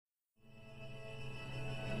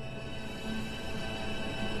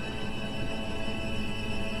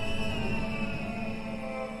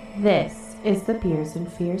This is the Beers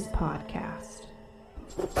and Fears podcast.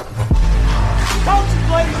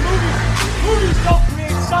 Contemplating movies. Movies don't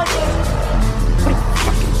create cycles. What are you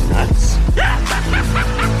fucking nuts?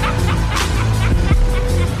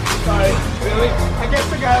 Sorry, really? I guess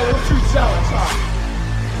I got a little too zealous, huh?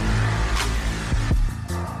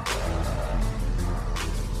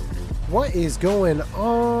 What is going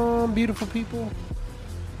on, beautiful people?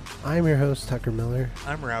 I'm your host, Tucker Miller,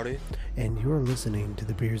 I'm Rowdy. and you're listening to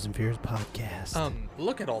the Beers and Fears podcast.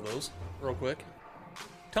 Look at all those, real quick.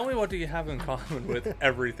 Tell me, what do you have in common with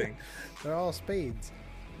everything? They're all spades.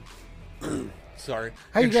 Sorry.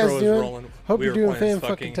 How you Intro guys is doing? rolling. Hope We you're were doing playing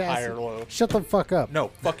fan-fucking-tastic. fucking high or low. Shut the fuck up. No,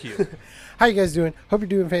 fuck you. How you guys doing? Hope you're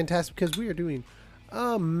doing fantastic because we are doing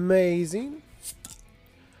amazing.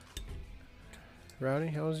 Rowdy,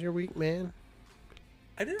 how was your week, man?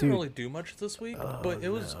 I didn't Dude. really do much this week, but it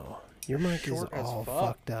was... No. Your mic is short as all fuck.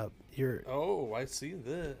 fucked up. You're... Oh, I see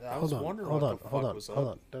this. I hold was on, wondering hold what on, the fuck hold on, was hold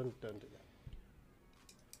up. on. Don't do that.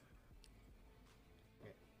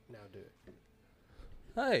 Okay, now do it.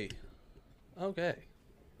 Hey. Okay.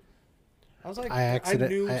 I was like, I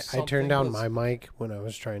knew I something turned down was- my mic when I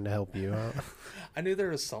was trying to help you out. I knew there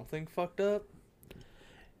was something fucked up,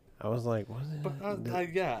 I was like, what is but it?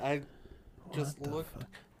 I just What the looked. fuck?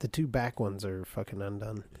 The two back ones are fucking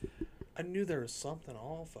undone. I knew there was something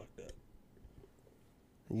all fucked up.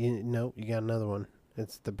 You got another one.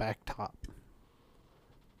 It's the back top.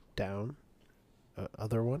 Down.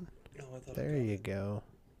 Other one. No, I thought There you go.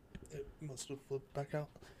 It must have flipped back out.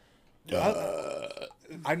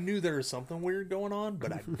 I knew there was something weird going on,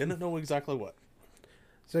 but I didn't know exactly what.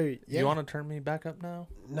 So yeah. You want to turn me back up now?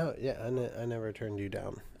 No, yeah. I never turned you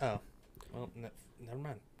down. Oh, well, never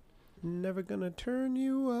mind. Never gonna turn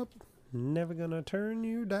you up. Never gonna turn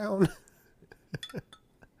you down.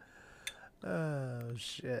 Oh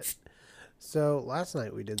shit. So last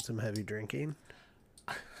night we did some heavy drinking.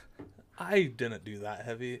 I didn't do that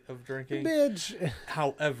heavy of drinking. Bitch.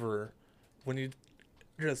 However, when you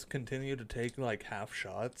just continue to take like half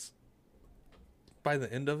shots, by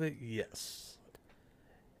the end of it, yes,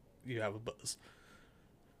 you have a buzz.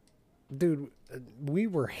 Dude, we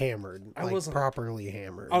were hammered. I Like wasn't- properly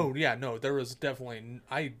hammered. Oh yeah, no, there was definitely.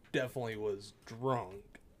 I definitely was drunk.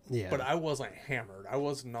 yeah. But I wasn't hammered. I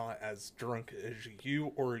was not as drunk as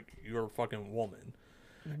you or your fucking woman.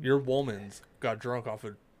 Your woman's got drunk off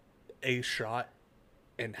of a shot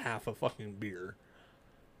and half a fucking beer.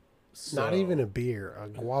 So, Not even a beer, a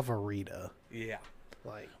guavarita. Yeah.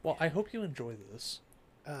 Like, Well, I hope you enjoy this.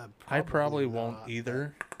 uh, I probably won't not.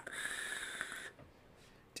 either.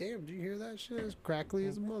 Damn, did you hear that shit? It's crackly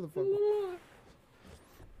as a motherfucker.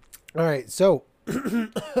 All right, so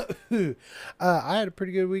I had a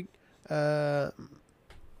pretty good week. Arms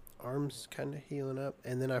kind of healing up,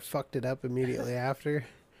 and then I fucked it up immediately after.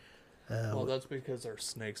 Well, that's because our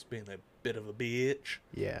snake's being a bit of a bitch.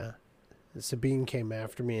 Yeah. Sabine came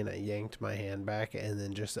after me and I yanked my hand back and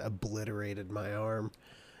then just obliterated my arm.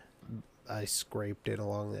 I scraped it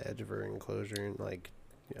along the edge of her enclosure and like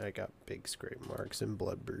I got big scrape marks and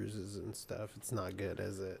blood bruises and stuff. It's not good,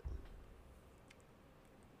 is it?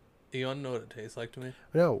 You want to know what it tastes like to me?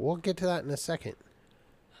 No, we'll get to that in a second.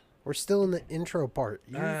 We're still in the intro part.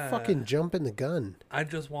 You're fucking jumping the gun. I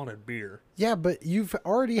just wanted beer. Yeah, but you've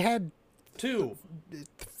already had 2.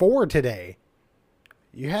 4 today.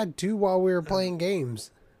 You had 2 while we were playing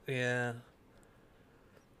games. Yeah.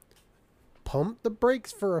 Pump the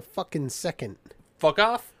brakes for a fucking second. Fuck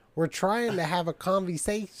off. We're trying to have a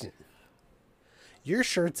conversation. Your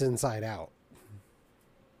shirt's inside out.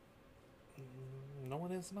 No,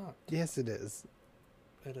 it is not. Yes, it is.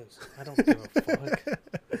 It is. I don't give a fuck.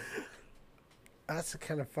 That's the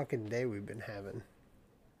kind of fucking day we've been having.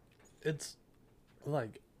 It's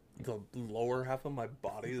like the lower half of my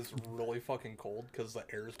body is really fucking cold because the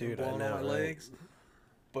air's been Dude, I blowing know, on my right? legs.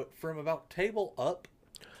 But from about table up,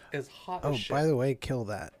 is hot Oh, as shit. by the way, kill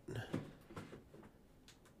that.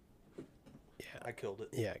 I killed it.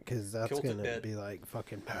 Yeah, because that's Killed it going to dead. be like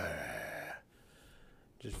fucking...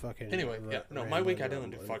 Just fucking... Anyway, yeah, no, my week I didn't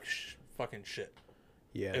do fucking shit.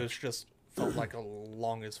 Yeah. It was just felt like a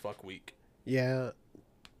long as fuck week. Yeah.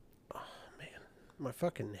 Oh, man. My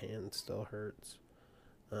fucking hand still hurts.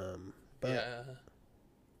 But Yeah,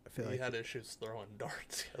 I feel you like... had issues throwing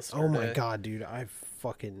darts yesterday. Oh my god, dude. I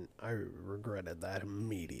regretted that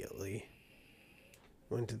immediately.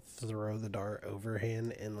 Went to throw the dart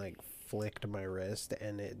overhand and like flicked my wrist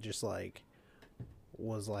and it just like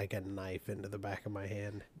was like a knife into the back of my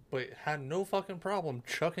hand. But had no fucking problem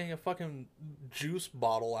chucking a fucking juice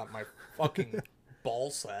bottle at my fucking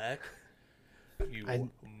ball sack. You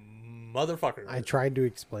motherfucker. I tried to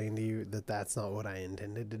explain to you that that's not what I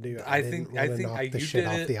intended to do. I didn't think- wanna I think knock I- the you shit did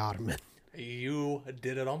off it. the ottoman. You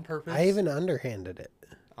did it on purpose. I even underhanded it.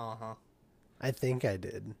 Uh-huh. I think I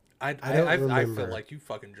did. I don't feel remember. like you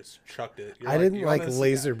fucking just chucked it. You're I didn't "You like wanna see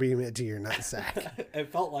laser beam it to your nutsack. that?"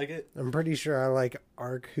 It felt like it. I'm pretty sure I like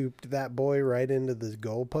arc hooped that boy right into the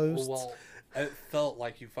goalposts. Well, it felt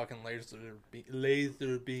like you fucking laser beam.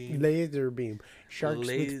 Laser beam. Sharks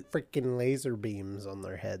La- with freaking laser beams on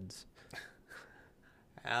their heads.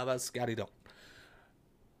 How about Scotty don't?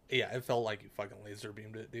 Yeah, it felt like you fucking laser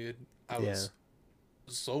beamed it, dude. I was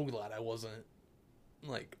so glad I wasn't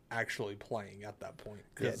like actually playing at that point,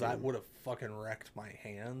 because Yeah, that dude. would have fucking wrecked my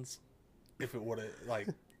hands if it would have like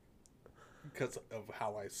because of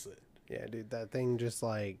how I sit. Yeah, dude, that thing just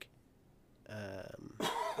like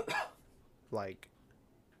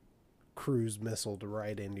cruise missiled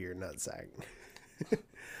right into your nutsack.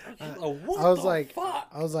 What I was the like, fuck?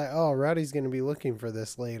 oh, Rowdy's gonna be looking for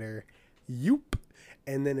this later. Yoop,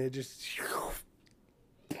 and then it just.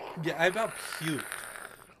 Yeah, I about puked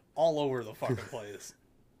all over the fucking place.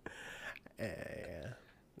 Yeah,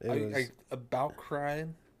 I about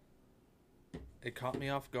cried. It caught me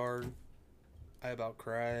off guard. I about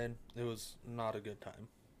cried. It was not a good time.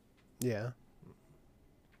 yeah.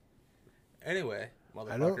 Anyway, I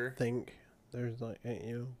motherfucker. don't think there's like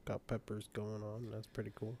got peppers going on. That's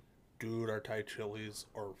pretty cool. Dude, our Thai chilies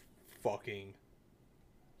are fucking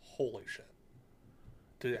holy shit.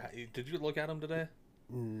 Did you look at them today?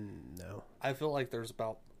 No, I feel like there's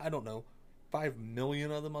about, I don't know, 5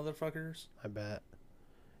 million of the motherfuckers. I bet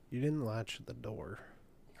you didn't latch the door.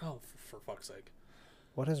 Oh, for fuck's sake.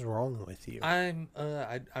 What is wrong with you? I'm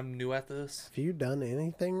new at this. Have you done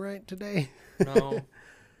anything right today? No.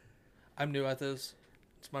 I'm new at this.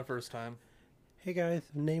 It's my first time. Hey guys,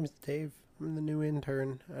 my name's Dave. I'm the new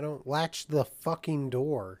intern. I don't latch the fucking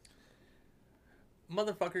door.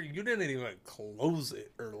 Motherfucker, you didn't even close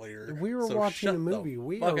it earlier. We were so watching shut a the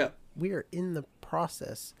movie. fuck up. We are in the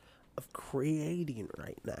process of creating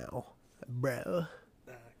right now, bro.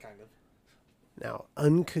 Kind of. Now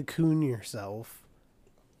uncocoon yourself,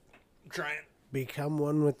 Trying. become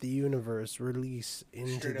one with the universe, release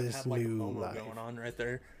into Straight up this have like a new FOMO life. going on right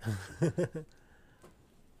there.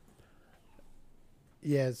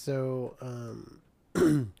 Yeah, so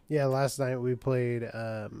yeah, last night we played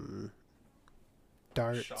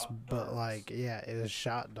darts, Shot but darts. like it was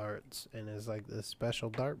shot darts, and it's like this special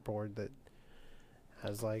dartboard that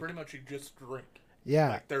has like Pretty much you just drink. yeah.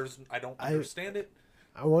 Like I don't understand it.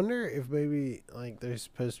 I wonder if maybe like there's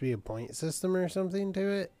supposed to be a point system or something to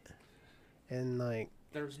it, and like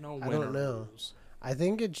There's no I winner don't know. lose. I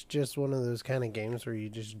think it's just one of those kind of games where you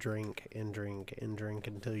just drink and drink and drink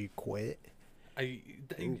until you quit.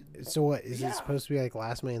 So what is Yeah. it supposed to be like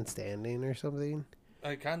last man standing or something?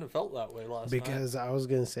 I kind of felt that way last night. Because I was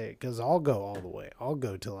gonna say, because I'll go all the way. I'll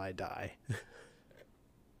go till I die.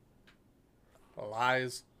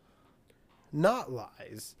 Lies. Not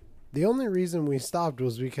lies. The only reason we stopped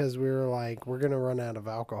was because we were like, we're gonna run out of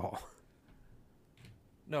alcohol.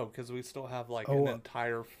 No, because we still have like Oh, an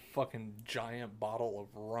entire fucking giant bottle of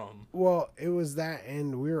rum. Well, it was that,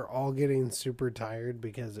 and we were all getting super tired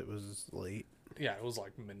because it was late. Yeah, it was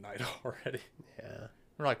like midnight already. Yeah.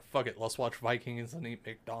 We're like, fuck it, let's watch Vikings and eat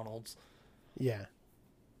McDonald's. Yeah.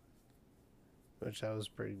 Which that was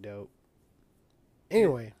pretty dope.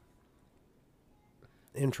 Anyway.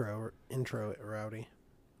 Intro it, Rowdy.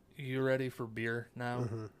 You ready for beer now?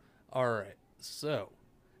 Mhm. All right. So,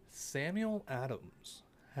 Samuel Adams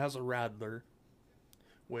has a Radler,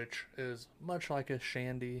 which is much like a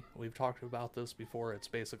shandy. We've talked about this before. It's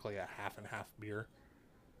basically a half and half beer,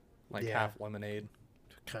 like Yeah. half lemonade,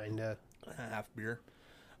 Kinda. half beer.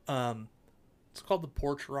 It's called the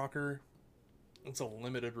Porch Rocker. It's a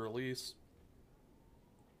limited release,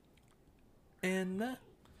 and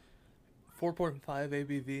 4.5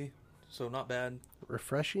 ABV, so not bad.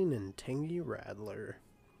 Refreshing and tangy Radler.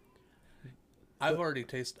 I've already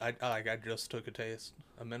tasted. I just took a taste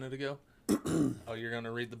a minute ago. Oh, you're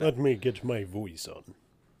gonna read the back. Let me get my voice on.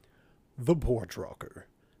 The Porch Rocker.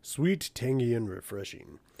 Sweet, tangy, and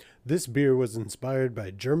refreshing. This beer was inspired by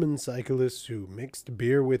German cyclists who mixed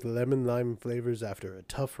beer with lemon lime flavors after a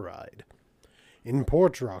tough ride. In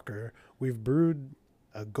Porch Rocker, we've brewed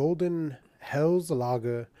a golden Hell's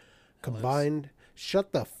Lager combined...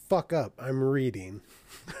 Shut the fuck up, I'm reading.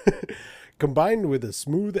 Combined with a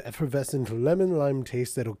smooth, effervescent lemon lime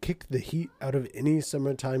taste that'll kick the heat out of any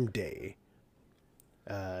summertime day.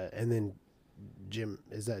 And then Jim,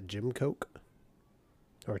 is that Jim Coke?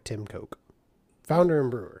 Or Tim Coke? Founder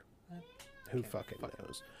and brewer. Who fucking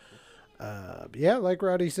knows? Yeah, like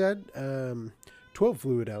Roddy said, 12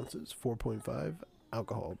 fluid ounces, 4.5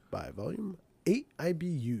 alcohol by volume, 8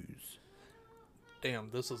 IBUs.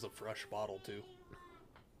 Damn, this is a fresh bottle, too.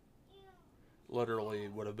 Literally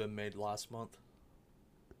would have been made last month.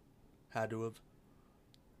 Had to have.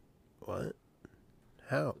 What?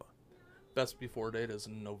 How? Best before date is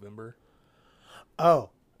in November. Oh,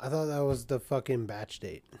 I thought that was the fucking batch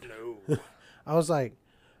date. No. I was like,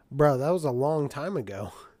 bro, that was a long time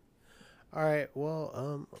ago. All right,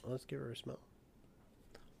 well, let's give her a smell.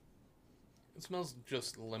 It smells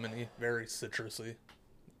just lemony, very citrusy.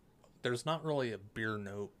 There's not really a beer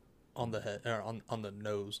note on the head, on the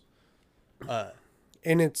nose.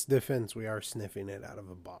 In its defense, we are sniffing it out of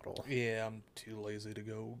a bottle. Yeah, I'm too lazy to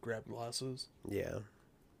go grab glasses. Yeah.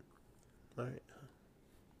 All right.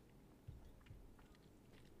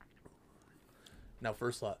 Now,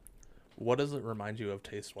 first thought, what does it remind you of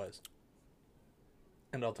taste-wise?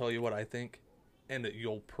 And I'll tell you what I think, and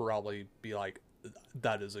you'll probably be like,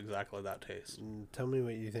 that is exactly that taste. Tell me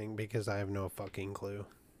what you think, because I have no fucking clue.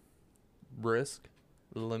 Brisk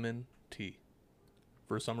lemon tea.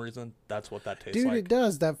 For some reason, that's what that tastes Dude, like. it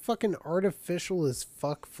does. That fucking artificial as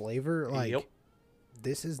fuck flavor. Like, Yep.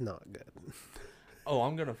 This is not good. Oh,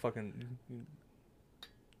 I'm gonna fucking...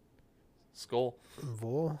 Skull.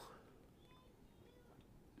 Vol.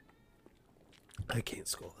 I can't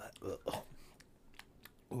skull that. Ugh.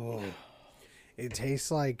 Oh. It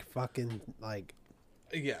tastes like fucking, like...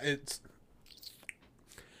 Yeah, it's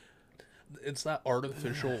that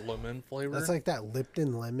artificial lemon flavor. That's like that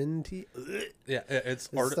Lipton lemon tea. Ugh. Yeah, it's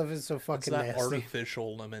This stuff is so it's fucking that nasty.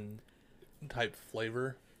 artificial lemon type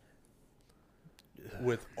flavor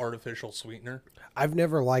with artificial sweetener. I've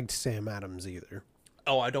never liked Sam Adams either.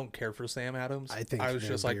 Oh, I don't care for Sam Adams. I think I was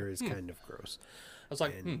their just like, beer is kind of gross. I was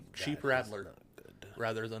like, And cheap that is Radler not good.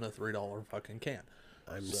 rather than a $3 fucking can.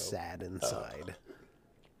 I'm So, sad inside.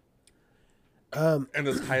 And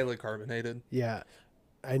it's highly carbonated. Yeah,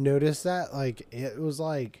 I noticed that. Like, it was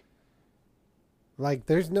like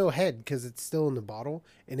there's no head because it's still in the bottle,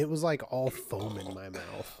 and it was like all foam in my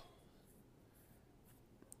mouth.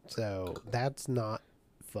 So that's not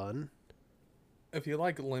fun. If you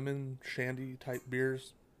like lemon shandy type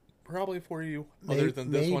beers, probably for you. Other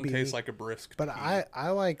than this one maybe, tastes like a brisk But tea. I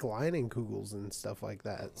like Leinenkugels and stuff like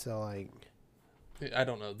that. So like, I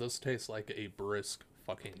don't know. This tastes like a brisk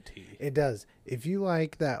fucking tea. it does. If you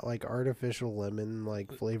like that like artificial lemon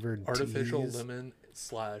like flavored Artificial teas, lemon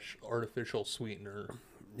 / artificial sweetener.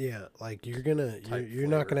 yeah, like you're type you're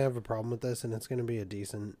not flavor. gonna have a problem with this, and it's gonna be a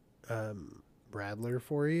decent Radler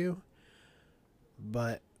for you.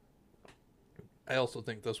 But I also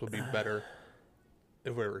think this would be better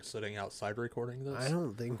if we were sitting outside recording this. I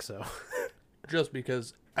don't think so. Just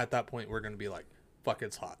because at that point we're going to be like, fuck,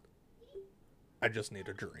 it's hot. I just need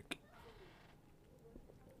a drink.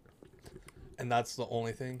 And that's the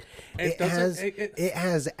only thing. And It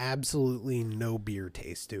has absolutely no beer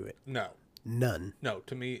taste to it. No. None. No,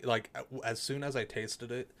 to me, like, as soon as I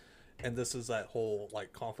tasted it, and this is that whole,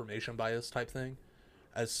 like, confirmation bias type thing,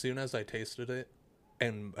 as soon as I tasted it,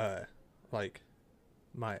 and, like,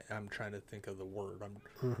 I'm trying to think of the word,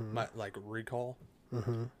 my, like, recall,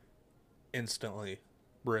 instantly,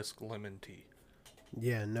 brisk lemon tea.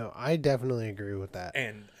 Yeah, no, I definitely agree with that.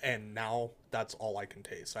 And now, that's all I can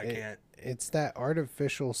taste. I can't... It's that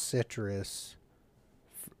artificial citrus,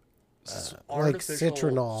 like artificial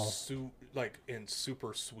citronal. Like in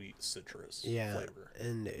super sweet citrus Yeah, flavor.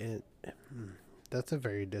 and that's a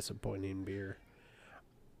very disappointing beer.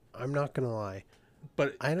 I'm not gonna lie.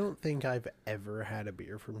 But I don't think I've ever had a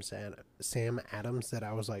beer from Sam Adams that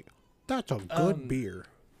I was like, that's a good beer.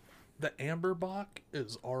 the Amber Bock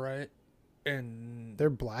is alright, and Their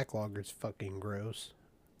black lager's fucking gross.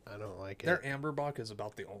 I don't like it. their Amber Bock is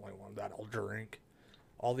about the only one that I'll drink.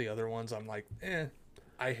 All the other ones I'm like,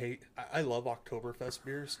 I love Oktoberfest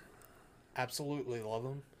beers. Absolutely love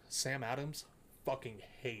them. Sam Adams, fucking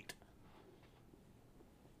hate.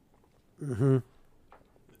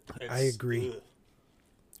 I agree. Ugh.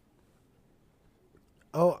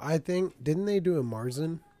 Oh, I think didn't they do a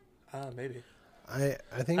Marzen? Maybe. I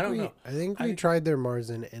think I don't know. I think we tried their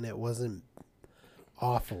Marzen and it wasn't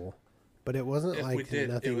awful, but it wasn't If like we did,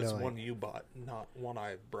 nothing. it was to, like, one you bought, not one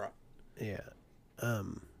I brought. Yeah.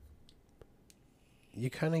 You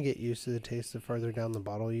kind of get used to the taste the farther down the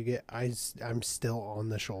bottle you get. I'm still on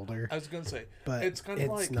the shoulder. I was gonna say, But it's kind of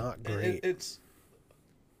it's like not great. It's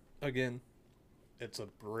it's a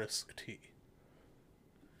brisk tea.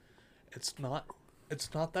 It's not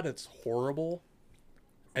that it's horrible.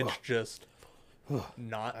 It's just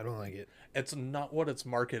not. I don't like it. It's not what it's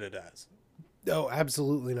marketed as. Oh,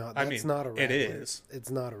 absolutely not. I That's mean, not a rattler. it is.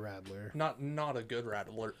 It's not a rattler. Not a good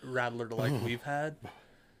rattler like we've had.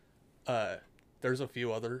 There's a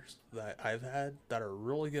few others that I've had that are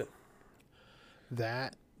really good.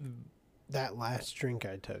 That last drink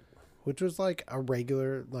I took, which was like a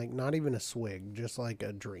regular, like not even a swig, just like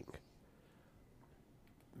a drink,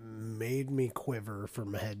 made me quiver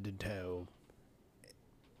from head to toe.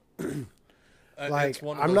 Like It's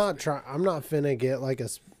one of I'm those not finna get like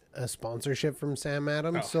a sponsorship from Sam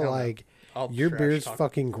Adams. Oh, so hell no. like I'll your trash beer's talk.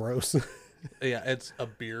 fucking gross. Yeah, it's a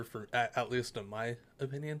beer for at least in my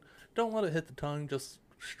opinion. Don't let it hit the tongue. Just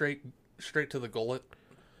straight to the gullet,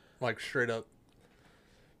 like straight up.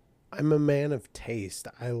 I'm a man of taste.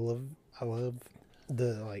 I love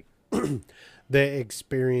the like the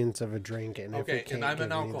experience of a drink, and if Okay, it can't and I'm give an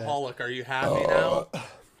me that- alcoholic. Are you happy now?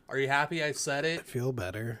 Are you happy I said it? feel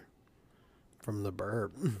better from the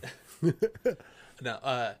burp.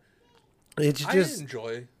 No, It's I just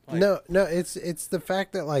enjoy. Like, no. It's the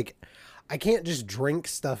fact that like I can't just drink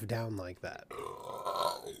stuff down like that.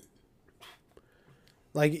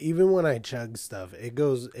 Like even when I chug stuff, it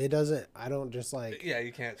goes. It doesn't. I don't just like yeah,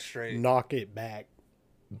 you can't straight. knock it back.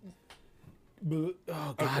 But,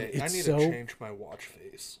 oh god, Okay, I it's need so. to change my watch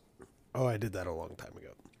face. Oh, I did that a long time ago.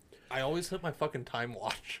 I always hit my fucking time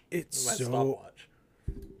watch. It's my so- stopwatch.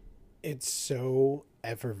 It's so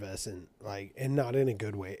effervescent, like, and not in a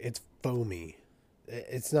good way. It's foamy.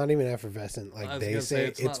 It's not even effervescent, I like was they gonna say. say,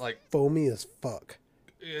 It's it's not like- foamy as fuck.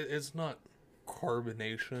 It's not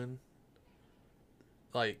carbonation.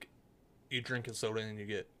 Like you drink a soda and you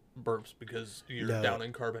get burps because you're No. down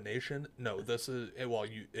in carbonation. No, this is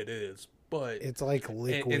it is, but It's like it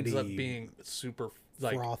liquidy, ends up being super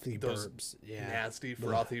like frothy those burps. Yeah, nasty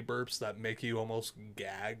frothy burps that make you almost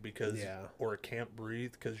gag because Yeah. or can't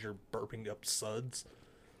breathe because you're burping up suds.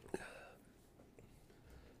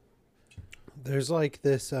 there's like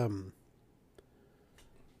this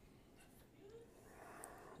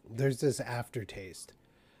there's this aftertaste.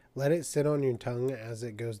 Let it sit on your tongue as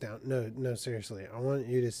it goes down. No, seriously. I want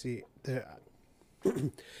you to see the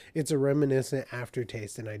it's a reminiscent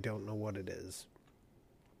aftertaste and I don't know what it is.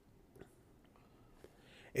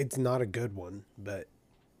 It's not a good one, but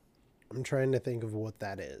I'm trying to think of what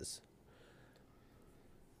that is.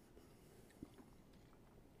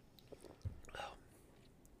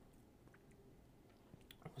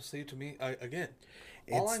 See, to me, again,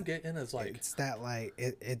 all It's- I'm getting is like It's that like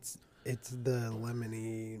it's the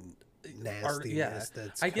lemony nastiness yeah,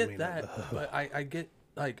 that's I coming get that, up. but I get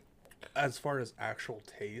like as far as actual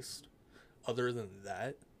taste, other than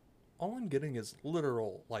that, all I'm getting is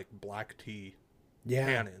literal like black tea Yeah.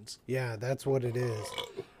 tannins, Yeah, that's what it is.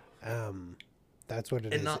 That's what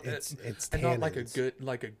it is. and not It's and not like a tannins. good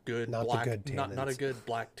Not the black good not a tannins. good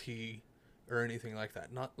black tea or anything like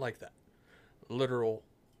that. Not like that. Literal,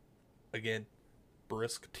 again,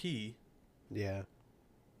 brisk tea Yeah.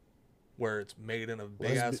 where it's made in a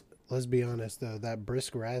big ass. Let's be honest though, that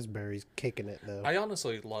brisk raspberry's kicking it though. I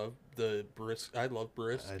honestly love the brisk. I love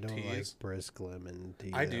brisk I don't teas. like brisk lemon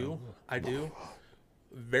tea. I though. do.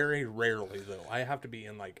 Very rarely though. I have to be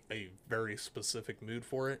in like a very specific mood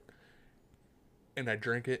for it, and I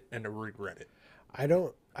drink it and I regret it. I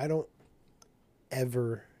don't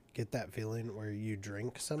ever get that feeling where you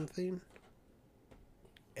drink something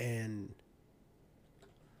and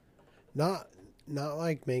not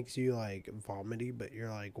like makes you like vomity, but you're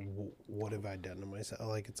like, what have I done to myself?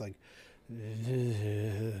 Like it's like,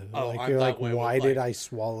 Oh, like I'm you're that like, way with, why did like- I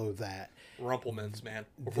swallow that? Rumplemans, man.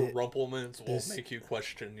 The- Rumplemans will this- make you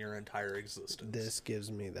question your entire existence. This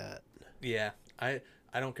gives me that. Yeah, I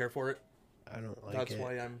don't care for it. I don't like That's it.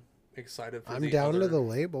 why I'm excited for I'm the down to other- the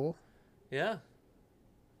label, Yeah.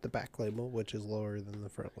 the back label, which is lower than the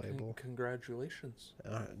front label. Congratulations.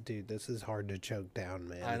 Dude, this is hard to choke down,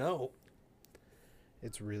 man. I know.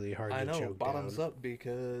 It's really hard I to know. choke Bottoms down. up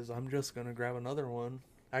because I'm just gonna grab another one.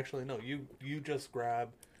 Actually, no. You just grab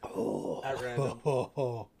at random.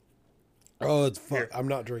 Oh, it's fuck. Here. I'm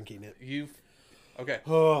not drinking it. You've okay.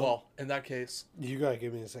 Oh. Well, in that case, You gotta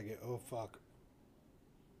give me a second. Oh, fuck.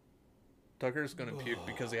 Tucker's gonna puke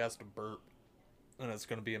because he has to burp, and it's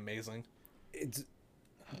gonna be amazing. It's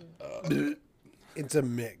it's a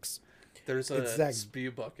mix. There's It's a that-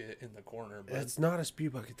 spew bucket in the corner, but It's not a spew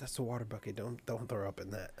bucket. That's a water bucket. Don't throw up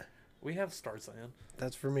in that. we have Star Sand.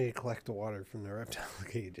 That's for me to collect the water from the reptile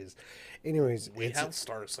cages. Anyways, We have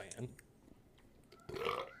Star Sand.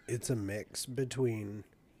 it's a mix between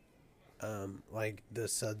like the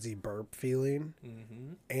sudsy burp feeling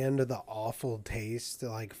and the awful taste,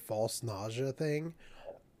 like false nausea thing.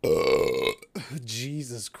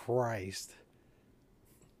 Jesus Christ.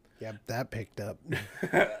 Yep, that picked up.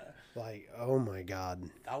 Like, oh my god.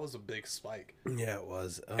 That was a big spike. Yeah, it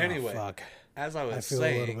was. Oh, Anyway, fuck. As I was I feel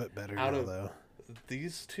saying, a little bit better out now, of though.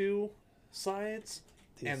 these two sides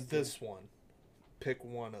and two. this one, pick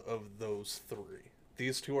one of those three.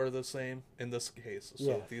 These two are the same in this case. So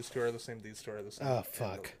Yeah. these two are the same, these two are the same. Oh, and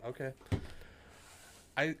fuck. Okay.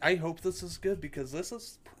 I hope this is good because this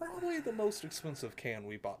is probably the most expensive can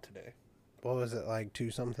we bought today. What was it, like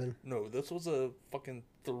 2 something? No, this was a fucking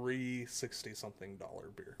 $3.60 something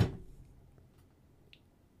beer.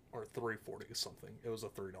 Or $3.40 something. It was a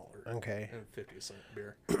 $3.50 Okay.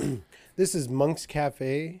 beer. This is Monk's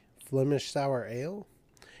Cafe Flemish Sour Ale.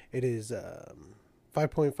 It is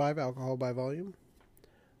 5.5 alcohol by volume.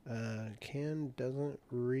 Can doesn't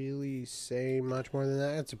really say much more than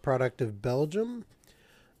that. It's a product of Belgium.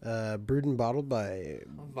 Brewed and bottled by...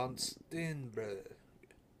 Van Steenberg.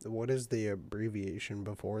 What is the abbreviation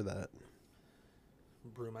before that?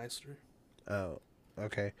 Brewmeister. Oh,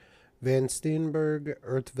 okay. Van Steenberg,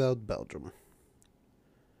 Urtveld, Belgium.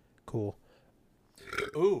 Cool.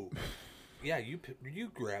 Ooh. Yeah, you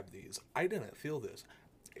grab these. I didn't feel this.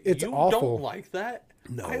 It's you awful. don't like that?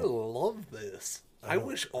 No. I love this. I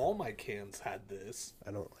wish all my cans had this.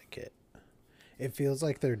 I don't like it. It feels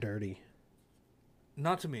like they're dirty.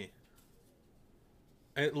 Not to me.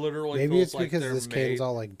 It literally Maybe feels it's like because they're this made... can's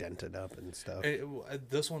all like dented up and stuff.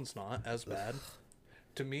 This one's not as bad.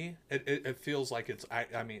 To me, it feels like it's...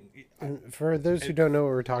 I mean... For those who don't know what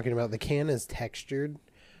we're talking about, the can is textured,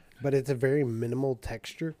 but it's a very minimal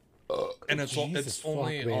texture. And it's Jesus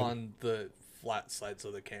only fuck, man. on the flat sides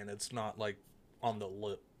of the can. It's not like on the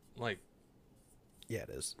lip. Like, Yeah, it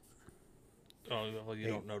is. oh, well, you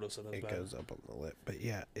don't notice it as It bad. goes up on the lip, but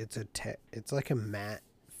yeah, it's it's like a matte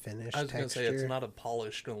finish I was going to texture. say it's not a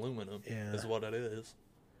polished aluminum, Yeah. is what it is.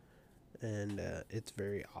 And it's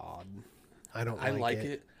very odd. I don't I like it.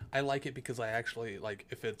 it. I like it because I actually, like,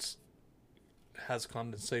 if it's has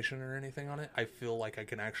condensation or anything on it, I feel like I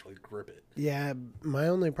can actually grip it. Yeah, my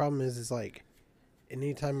only problem is like,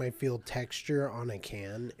 anytime I feel texture on a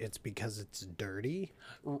can, it's because it's dirty.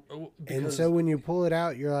 And Because- so when you pull it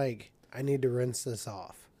out, you're like, I need to rinse this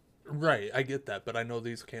off. Right, I get that, but I know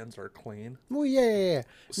these cans are clean. Well, yeah.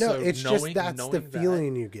 No, So it's knowing- just that's the knowing that-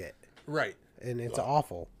 feeling you get, Right. and it's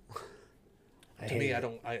awful. To me, I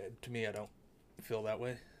don't feel that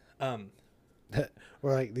way.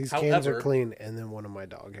 Or like these cans are However- clean, and then one of my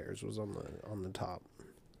dog hairs was on the top.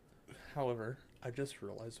 However, I just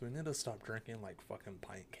realized we need to stop drinking like fucking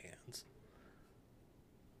pint cans.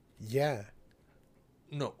 Yeah,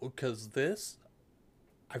 No, because this,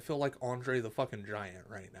 I feel like Andre the fucking Giant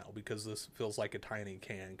right now because this feels like a tiny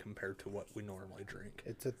can compared to what we normally drink.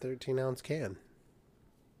 it's a 13-ounce can.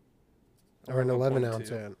 Or an 11-ounce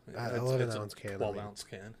can. It's 11-ounce a can. 12-ounce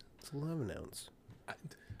can. It's 11-ounce.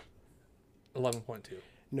 11.2.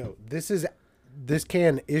 No, this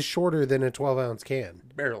can is shorter than a 12-ounce can.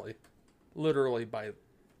 Barely. Literally by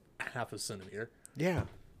half a centimeter. Yeah.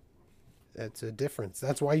 That's a difference.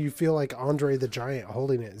 That's why you feel like Andre the Giant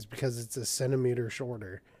holding it, is because it's a centimeter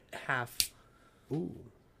shorter. Half. Ooh.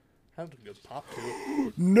 Had a good pop to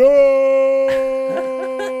it.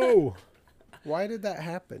 No! Why did that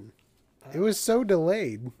happen? It was so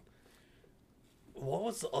delayed. What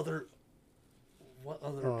was the other... What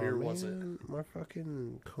other beer was it? My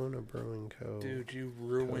fucking Kona Brewing Co. Dude, you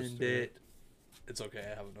ruined Coaster. it. It's okay, I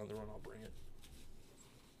have another one. I'll bring it.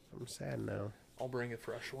 I'm sad now. I'll bring a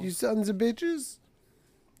fresh one. You sons of bitches!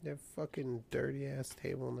 That fucking dirty ass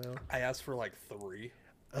table now. I asked for like 3.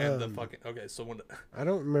 And the fucking... Okay, so when... I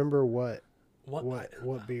don't remember what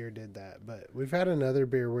What? beer did that, but we've had another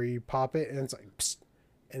beer where you pop it and it's like, psst,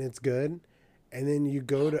 and it's good, and then you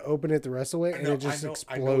go to open it the rest of the way and it just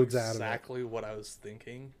explodes out of it. Exactly what I was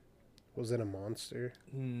thinking. Was it a Monster?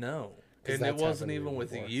 No. 'Cause And it that's wasn't happened to even me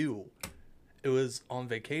with before. you. It was on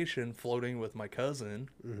vacation floating with my cousin.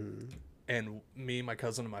 Mm-hmm. And me, my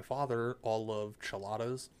cousin, and my father all love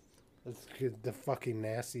cheladas. It's the fucking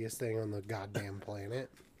nastiest thing on the goddamn planet.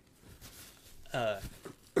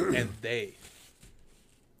 And they,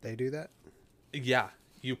 They do that? yeah,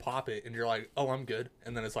 you pop it and you're like, oh, I'm good.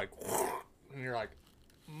 And then it's like, and you're like,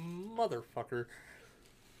 motherfucker.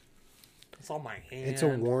 It's on my hand. It's a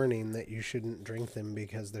warning that you shouldn't drink them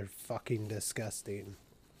because they're fucking disgusting.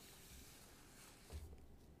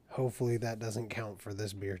 Hopefully that doesn't count for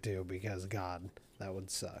this beer too, because God, that would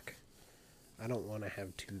suck. I don't want to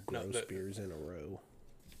have 2 gross beers in a row.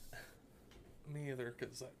 Me either,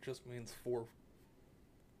 because that just means 4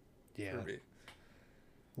 Yeah. for me.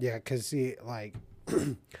 Yeah, because see, like,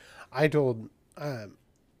 I told,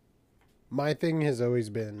 my thing has always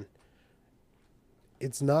been,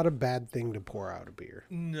 it's not a bad thing to pour out a beer.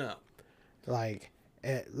 No. Like,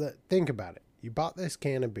 Think about it. You bought this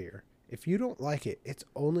can of beer. If you don't like it, it's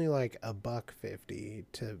only like $1.50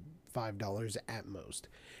 to $5 at most.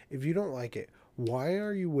 If you don't like it, why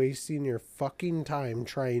are you wasting your fucking time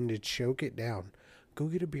trying to choke it down? Go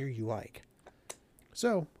get a beer you like.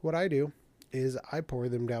 So, what I do is I pour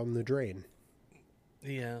them down the drain.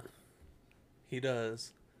 Yeah, he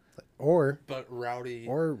does. Or But Rowdy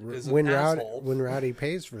is when an Rowdy asshole. when Rowdy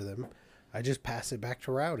pays for them, I just pass it back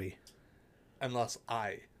to Rowdy. Unless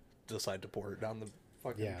I decide to pour it down the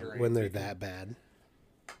fucking Yeah, drain. when they're that bad.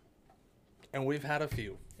 And we've had a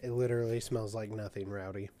few. It literally smells like nothing,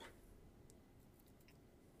 Rowdy.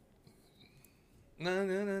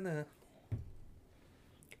 No.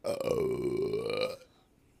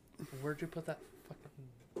 Where'd you put that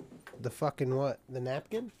fucking... The fucking what? The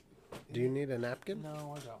napkin? Do you need a napkin?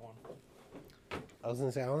 No, I got one. I was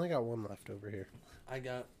gonna say I only got one left over here. I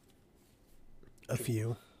got... A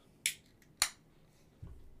few.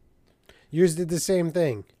 Yours did the same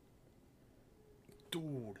thing.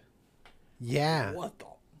 Dude. Yeah. What the...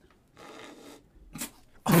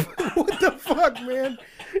 What the fuck, man?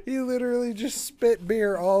 He literally just spit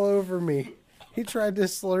beer all over me. He tried to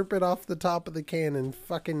slurp it off the top of the can and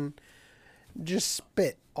fucking just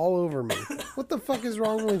spit all over me. What the fuck is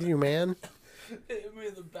wrong with you, man? It hit me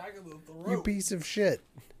in the back of the throat. You piece of shit.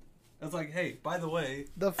 It's like, hey, by the way,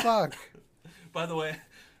 The fuck? the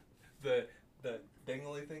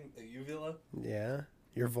dangly thing, the uvula. Yeah.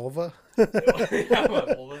 Your vulva? Yeah, my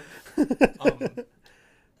vulva.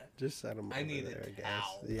 Just set them I over need there, a I guess.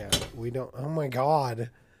 towel. Yeah, we don't. Oh my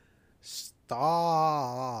god.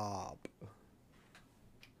 Stop.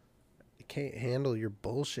 I can't handle your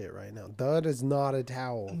bullshit right now. That is not a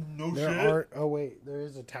towel. No there shit. Aren't, oh wait, there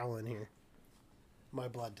is a towel in here. My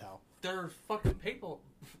blood towel. They're fucking paper.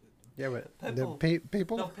 Yeah, but the People.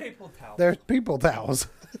 people. No, paper towel. There's people towels.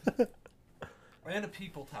 And a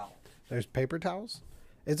people towel. There's paper towels.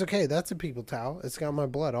 It's okay. That's a people towel. It's got my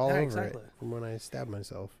blood all Yeah, over exactly. it from when I stabbed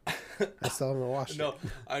myself. I still haven't washed No,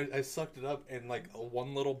 it. I sucked it up and like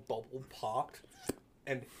one little bubble popped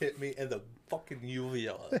and hit me in the fucking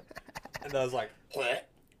uvula. And I was like, what?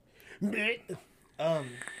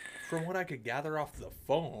 From what I could gather off the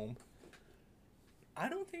foam, I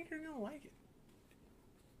don't think you're gonna like it.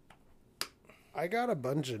 I got a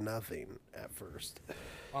bunch of nothing at first.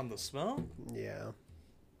 On the smell? Yeah.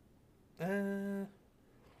 It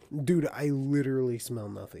Dude, I literally smell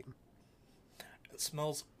nothing.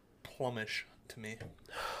 smells plumish to me.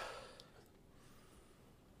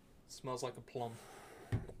 Smells like a plum.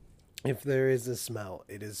 If there is a smell,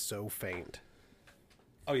 it is so faint.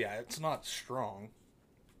 Oh yeah, it's not strong.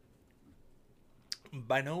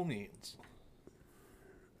 By no means.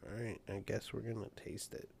 Alright, I guess we're gonna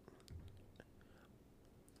taste it.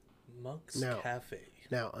 Monk's No. Cafe.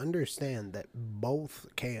 Now, understand that both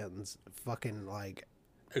cans fucking, like,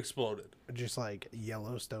 Exploded. just like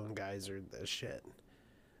Yellowstone guys are the shit.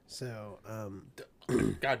 So,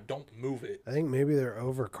 God, don't move it. I think maybe they're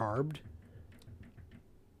overcarbed.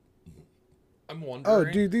 I'm wondering.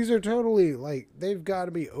 Oh, dude, these are totally, like, they've got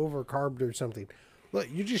to be overcarbed or something. Look,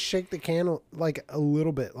 you just shake the can, like, a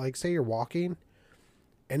little bit. Like, say you're walking,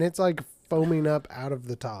 and it's, like, foaming up out of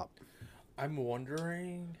the top. I'm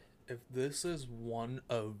wondering if this is one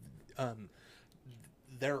of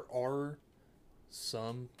there are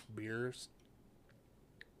some beers,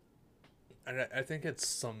 and I think it's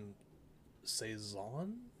some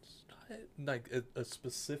saison, like a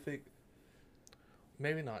specific,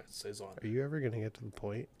 maybe not saison. Are you ever going to get to the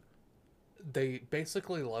point? They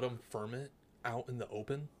basically let them ferment out in the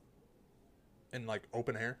open, in like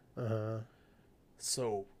open air. Uh-huh.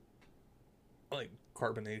 So, like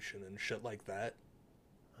carbonation and shit like that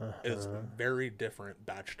is very different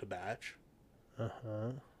batch to batch.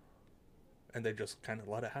 Uh-huh. And they just kind of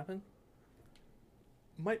let it happen.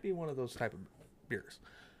 Might be one of those type of beers.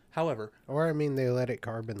 However, Or, I mean, they let it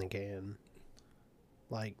carb in the can.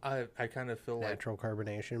 Like, I kind of feel natural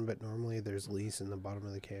carbonation, but normally there's lees in the bottom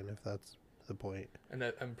of the can, if that's the point. like,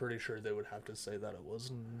 and I'm pretty sure they would have to say that it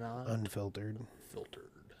was not Unfiltered, filtered.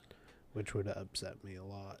 which would upset me a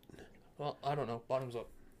lot. Well, I don't know. Bottoms up.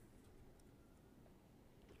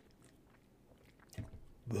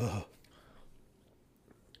 Ugh.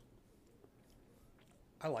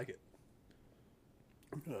 I like it.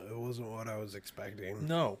 It wasn't what I was expecting.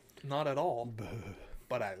 No, not at all.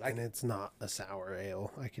 But I like And it. it's not a sour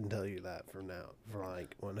ale. I can tell you that for now. For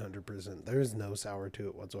like 100%. There's no sour to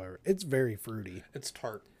it whatsoever. It's very fruity. It's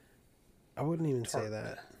tart. I wouldn't even say Tart.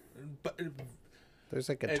 that. But There's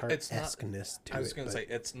like a it's not- tart-esqueness to it. I was going to say,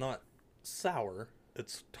 it's not sour.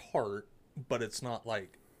 It's tart, but it's not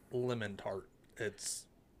like lemon tart. It's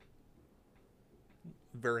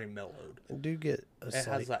very mellowed. I do get a It has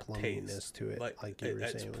slight that plumminess taste, to it, like you were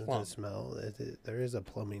it's saying with plum. the smell. There is a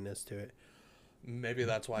plumminess to it. Maybe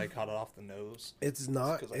that's why I caught it off the nose. It's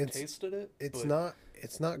not. Because I tasted it. It's but- not.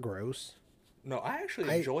 It's not gross. No, I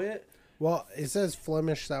actually enjoy it. Well, it says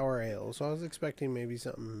Flemish sour ale, so I was expecting maybe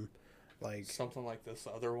something like Something like this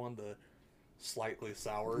other one, the slightly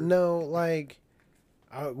sour. no, like.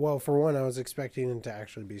 Well, for one, I was expecting it to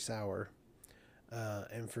actually be sour,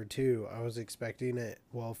 and for two, I was expecting it.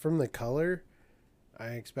 Well, from the color, I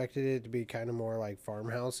expected it to be kind of more like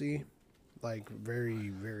farmhousey, like very,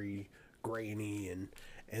 very grainy,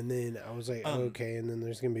 and then I was like, okay, and then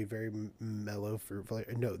there's gonna be very mellow fruit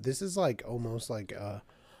flavor. No, this is like almost like a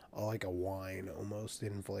wine almost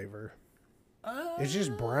in flavor. It's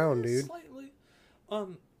just brown, dude. Slightly.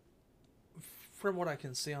 From what I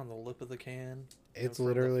can see on the lip of the can, It's from the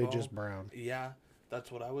literally foam, just brown. Yeah,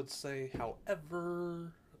 that's what I would say.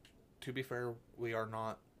 However, to be fair, we are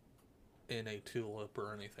not in a tulip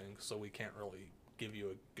or anything, so we can't really give you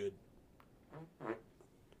a good.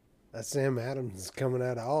 That Sam Adams is coming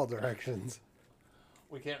out of all directions.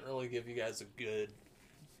 We can't really give you guys a good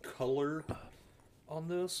color on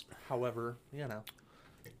this. However, you know,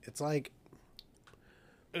 It's like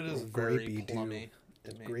it is very grapey too. plummy.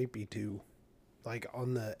 It's grapey too. Like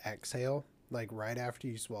on the exhale, like right after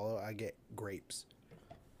you swallow, I get grapes.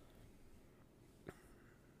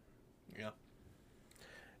 Yeah.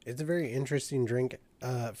 It's a very interesting drink.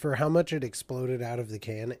 For how much it exploded out of the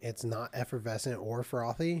can, it's not effervescent or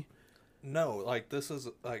frothy. No, like this is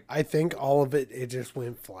like, I think all of it just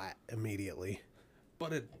went flat immediately.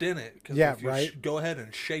 but it didn't. Cause Yeah, if you right. go ahead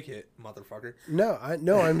and shake it, motherfucker. No,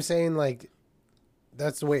 I'm saying like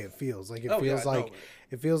that's the way it feels. Like it Oh, feels yeah, like no.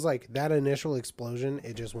 it feels like that initial explosion.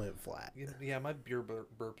 It just went flat. Yeah, my beer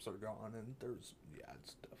burps are gone, and it's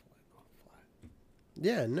definitely not flat.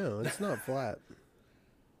 Yeah, no, it's not flat.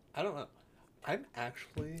 I don't know. I'm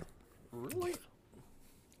actually really.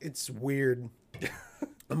 It's weird.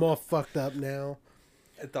 I'm all fucked up now.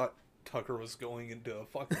 I thought Tucker was going into a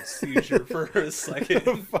fucking seizure for a second.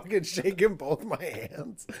 I'm fucking shaking both my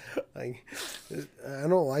hands. Like, I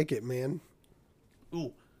don't like it, man.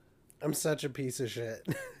 Ooh, I'm such a piece of shit.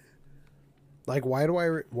 Like, why do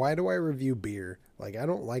I review beer? Like, I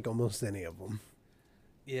don't like almost any of them.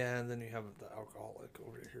 yeah, and then you have the alcoholic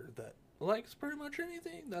over here that likes pretty much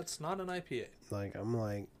anything that's not an IPA. Like, I'm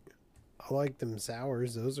like, I like them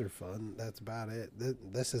sours. Those are fun. That's about it.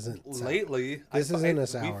 This isn't sour. Lately, This isn't a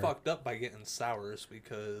sour. We fucked up by getting sours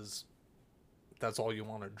because that's all you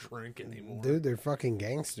want to drink anymore. Dude, they're fucking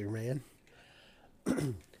gangster, man.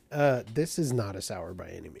 This is not a sour by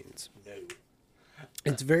any means. No.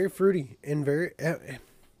 It's very fruity and very.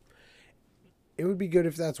 It would be good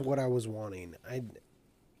if that's what I was wanting.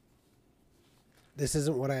 This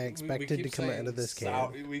isn't what I expected to keep come out saying of this can.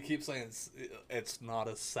 sour. We keep saying it's not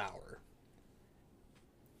a sour.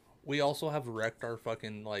 We also have wrecked our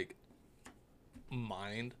fucking like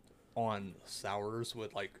mind on sours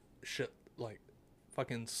with like shit like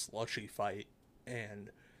fucking slushy fight and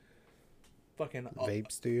fucking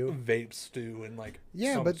Vape stew. vape stew and like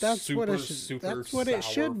Yeah, some but that's what it super, should- super that's what it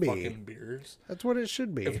sour should be. Fucking beers. That's what it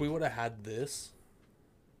should be. If we would have had this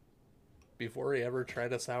before we ever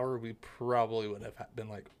tried a sour, we probably would have been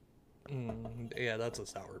like, yeah, that's a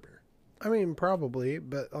sour beer. I mean, probably,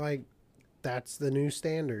 but like, that's the new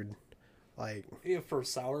standard. Like, Yeah, for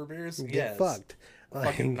sour beers, get yes. fucked. Like,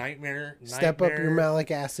 Fucking nightmare. step up your malic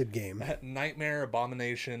acid game. Nightmare,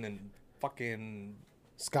 Abomination, and fucking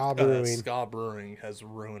Ska Brewing. Ska Brewing has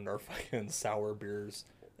ruined our fucking sour beers.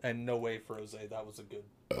 And no way, Froze, that was a good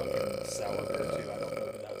fucking sour beer too. I don't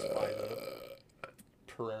know if that's by the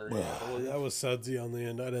Prairie. I believe. That was sudsy on the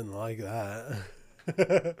end. I didn't like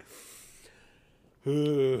that.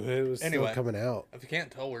 Ooh, it was Anyway. still coming out. If you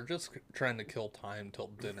can't tell, we're just trying to kill time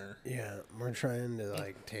till dinner. Yeah, we're trying to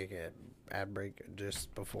like take a ad break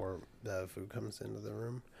just before the food comes into the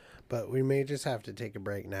room, but we may just have to take a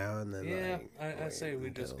break now and then. Yeah, like, I wait say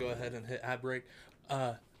we just until- go ahead and hit ad break.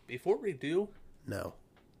 Before we do, No,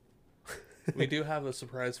 we do have a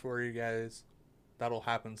surprise for you guys. That'll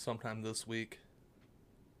happen sometime this week.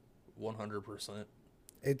 100%.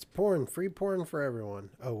 it's porn, free porn for everyone.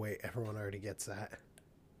 Oh wait, everyone already gets that.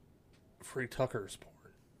 Free Tucker's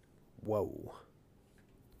porn. Whoa,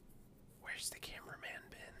 where's the cameraman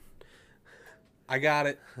been? I got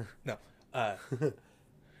it. No.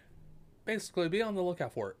 Basically, be on the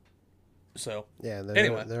lookout for it. So, Yeah,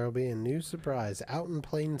 Anyway. there'll be a new surprise out in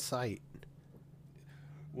plain sight.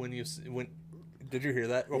 when did you hear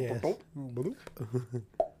that? Oh, Yes. boop, boop.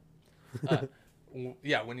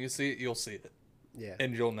 Yeah, when you see it, you'll see it. Yeah.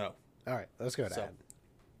 And you'll know. All right, let's go to So. ad.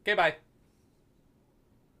 Okay, bye.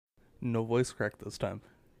 No voice crack this time.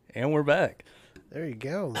 And we're back. There you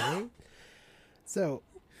go, man. So,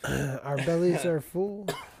 our bellies are full.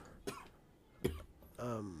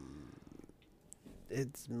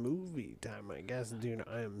 It's movie time, I guess. Dude,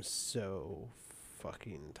 I am so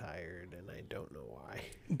fucking tired, and I don't know why.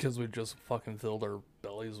 Because we just fucking filled our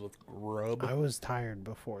bellies with grub. I was tired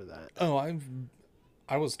before that. Oh,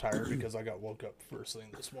 I was tired because I got woke up first thing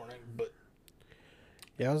this morning, but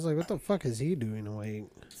Yeah, I was like, what the fuck is he doing awake?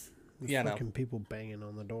 yeah, no. Fucking people banging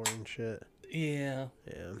on the door and shit. Yeah,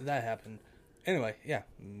 Yeah. that happened. Anyway, yeah,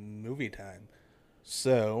 movie time.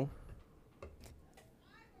 So,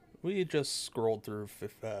 we just scrolled through.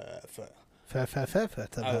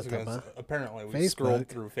 Apparently, we scrolled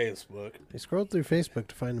through Facebook. We scrolled through Facebook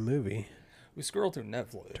to find a movie. We scrolled through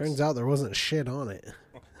Netflix. Turns out there wasn't shit on it.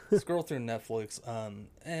 Scrolled through Netflix,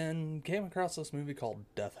 and came across this movie called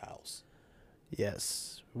Death House.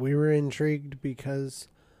 Yes, we were intrigued because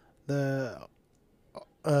the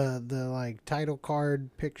like title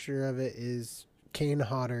card picture of it is Kane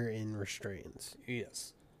Hodder in restraints.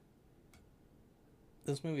 Yes.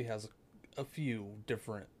 This movie has a few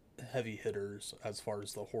different heavy hitters as far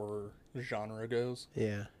as the horror genre goes.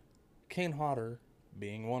 Yeah. Kane Hodder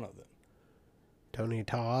being one of them. Tony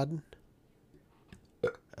Todd.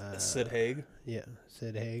 Sid Haig. Yeah,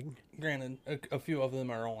 Sid Haig. Granted, a few of them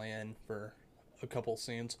are only in for a couple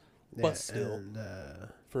scenes, but still, and,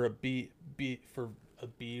 for a B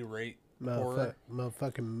rate horror.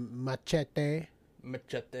 Motherfucking Machete.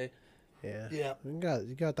 Machete. Yeah. Yeah.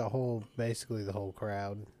 You got basically the whole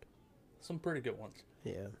crowd. Some pretty good ones.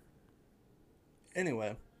 Yeah.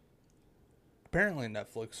 Anyway, apparently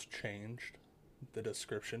Netflix changed the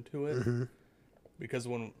description to it because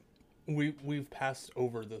when we've passed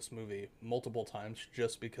over this movie multiple times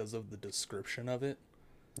just because of the description of it.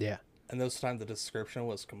 Yeah. And this time the description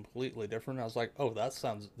was completely different. I was like, oh,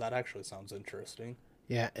 that actually sounds interesting.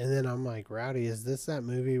 Yeah, and then I'm like, Rowdy, is this that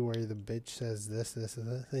movie where the bitch says this, this, and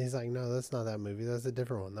this? And he's like, no, that's not that movie. That's a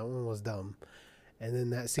different one. That one was dumb. And then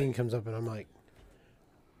that scene comes up, and I'm like,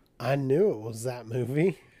 I knew it was that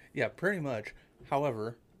movie. Yeah, pretty much.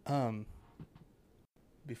 However,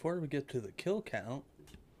 before we get to the kill count,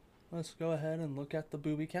 let's go ahead and look at the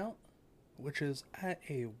booby count, which is at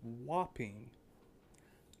a whopping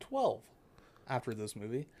 12 after this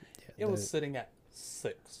movie. Yeah, it was sitting at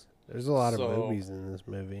 6. There's a lot of boobies in this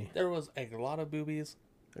movie. There was a lot of boobies.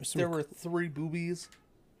 There were 3 boobies,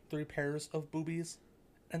 3 pairs of boobies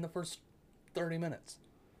in the first 30 minutes.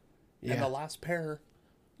 Yeah. And the last pair,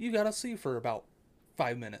 you got to see for about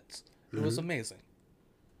 5 minutes. It was amazing.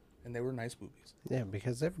 And they were nice boobies. Yeah,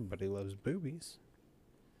 because everybody loves boobies.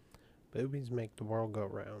 Boobies make the world go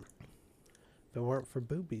round. If it weren't for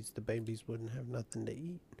boobies, the babies wouldn't have nothing to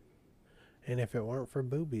eat. And if it weren't for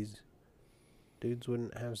boobies, dudes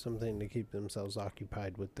wouldn't have something to keep themselves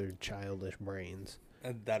occupied with their childish brains.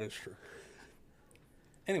 And that is true.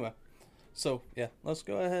 Anyway, so, yeah, let's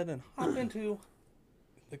go ahead and hop into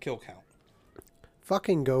the kill count.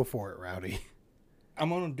 Fucking go for it, Rowdy. I'm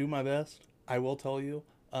going to do my best. I will tell you,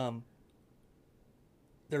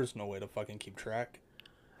 there's no way to fucking keep track.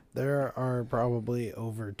 There are probably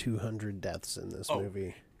over 200 deaths in this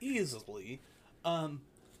movie. Easily.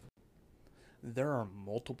 There are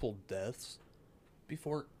multiple deaths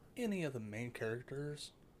before any of the main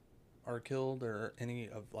characters are killed, or any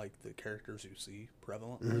of like the characters you see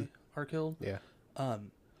prevalently are killed. Yeah.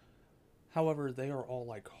 However, they are all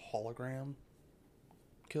like hologram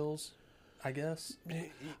kills, I guess.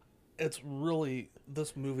 It's really,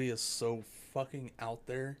 this movie is so fucking out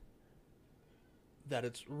there that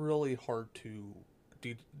it's really hard to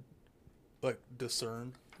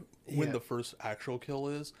discern when the first actual kill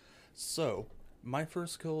is. So, my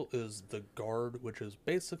first kill is the guard, which is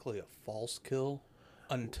basically a false kill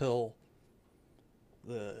until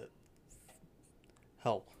the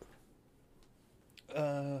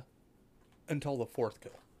until the 4th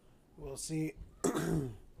kill. We'll see.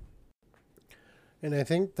 And I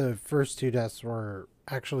think the first 2 deaths were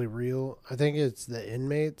actually real. I think it's the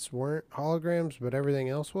inmates weren't holograms, but everything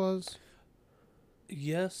else was.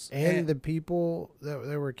 Yes. And the people that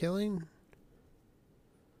they were killing.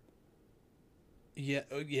 Yeah,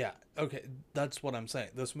 okay, that's what I'm saying.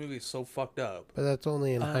 This movie's so fucked up. But that's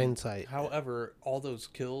only in hindsight. However, all those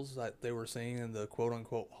kills that they were saying in the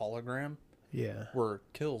quote-unquote hologram were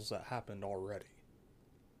kills that happened already.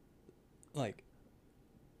 Like,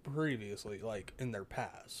 previously, like, in their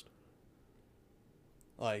past.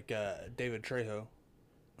 Like, David Trejo,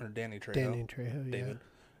 or Danny Trejo. Danny Trejo,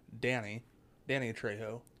 Danny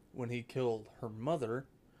Trejo, when he killed her mother,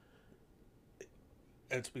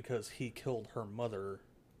 it's because he killed her mother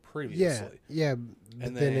previously. Yeah. But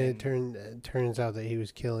And then then- it turns out that he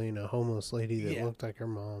was killing a homeless lady that Yeah. looked like her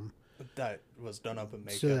mom, That was done up in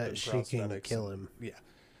makeup so that and she prosthetics. can kill him. Yeah.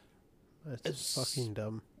 That's It's- fucking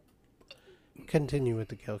dumb. Continue with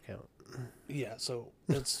the kill count. Yeah, so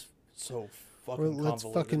it's so fucking Well, let's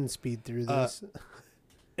convoluted. fucking speed through Uh, this.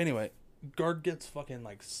 Anyway, guard gets fucking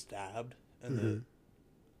like stabbed in the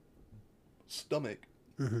stomach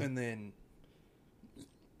and then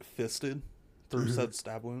fisted through said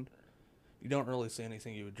stab wound. You don't really see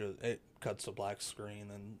anything. It cuts to black screen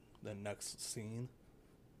and the next scene.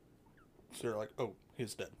 So you're like, oh,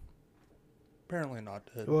 he's dead. Apparently not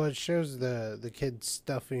dead. Well, it shows the kid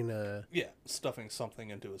stuffing a. Yeah, stuffing something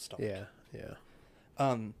into his stomach. Yeah.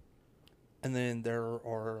 And then there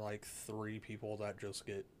are like 3 people that just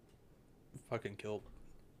get fucking killed,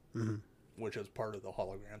 which is part of the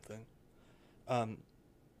hologram thing. And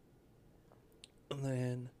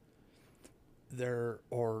then there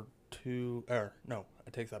are 2. No, I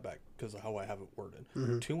take that back because of how I have it worded.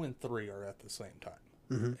 2 and 3 are at the same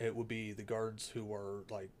time. It would be the guards who are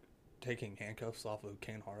like taking handcuffs off of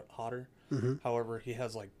Kane Hodder. However, he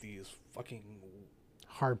has like these fucking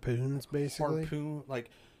Harpoons, basically. harpoon, like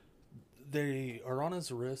they are on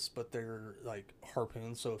his wrists, but they're like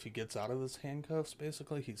harpoons. So if he gets out of his handcuffs,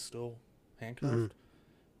 basically he's still handcuffed.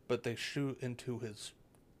 But they shoot into his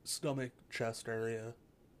stomach, chest area,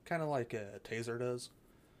 kind of like a taser does.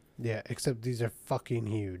 Yeah, except these are fucking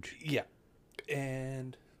huge. Yeah,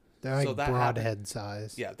 and They're like So that broadhead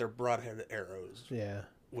size. yeah, they're broadhead arrows Yeah,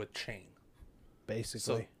 with chain. basically.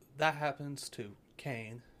 So that happens to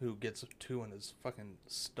Kane, who gets 2 in his fucking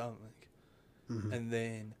stomach, and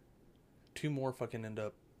then 2 more fucking end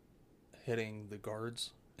up hitting the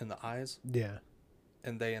guards in the eyes, Yeah,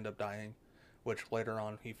 and they end up dying, which later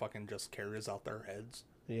on he fucking just carries out their heads.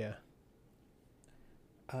 yeah.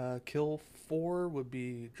 Kill 4 would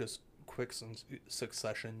be just quick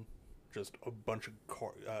succession, just a bunch of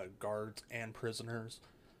guards and prisoners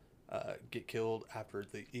get killed after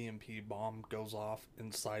the EMP bomb goes off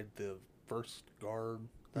inside the first guard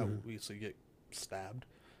that we see get stabbed.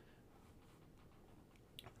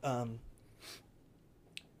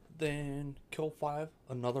 Then kill 5,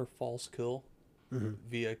 another false kill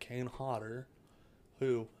via Kane Hodder,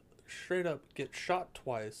 who straight up gets shot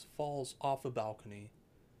twice, falls off a balcony,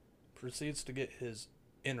 proceeds to get his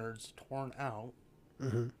innards torn out,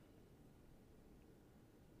 and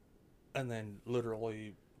then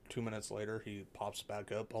literally 2 minutes later he pops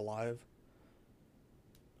back up alive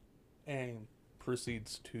and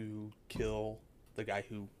proceeds to kill the guy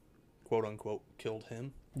who quote unquote killed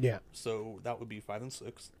him. Yeah. So that would be 5 and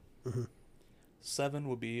 6. 7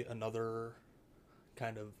 would be another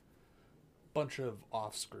kind of bunch of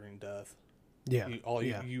off-screen death. Yeah.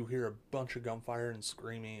 You hear a bunch of gunfire and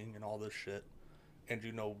screaming and all this shit, and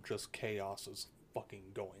you know just chaos is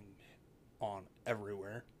fucking going on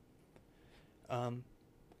everywhere.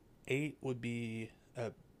 8 would be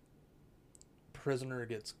a prisoner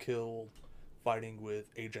gets killed fighting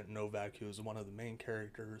with Agent Novak, who is one of the main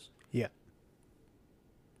characters. Yeah.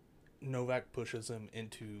 Novak pushes him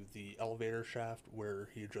into the elevator shaft where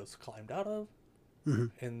he just climbed out of,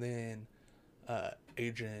 and then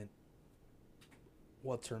Agent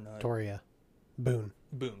what's her name? Toria. Boone.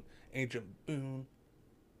 Agent Boone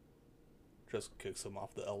just kicks him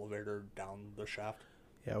off the elevator down the shaft.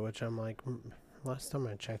 Yeah, which I'm like, last time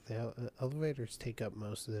I checked, the elevators take up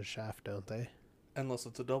most of the shaft, don't they? Unless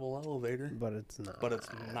it's a double elevator. But it's not. But it's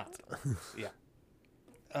not.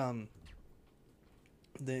 Yeah.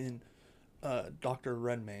 Then Dr.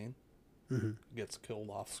 Redmayne gets killed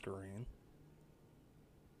off screen.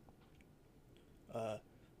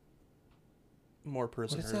 More What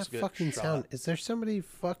prisoners is that get fucking shot. sound? Is there somebody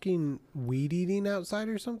fucking weed eating outside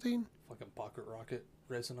or something? Fucking pocket rocket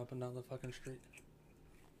racing up and down the fucking street.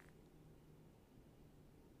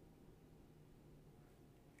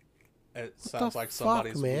 It What sounds the like fuck,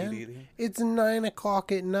 somebody's man? weed eating. It's 9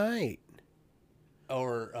 o'clock at night.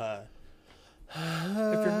 Or if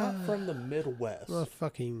you're not from the Midwest, Well,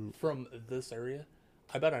 fucking, from this area,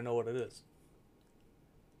 I bet I know what it is.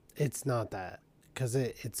 it's not that. Because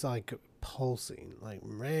it's like pulsing. Like,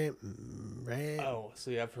 ram. Oh,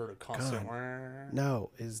 see, I've heard a constant.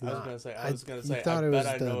 No, it's I not. was gonna you say. thought I it bet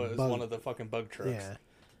was I the know it was bug- one of the fucking bug trucks. Yeah.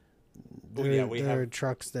 Well, There, yeah, we there are have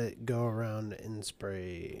trucks that go around and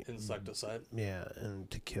spray. insecticide. Yeah, and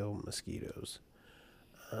to kill mosquitoes.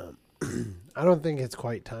 I don't think it's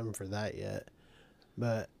quite time for that yet.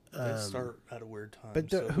 But They start at a weird time. but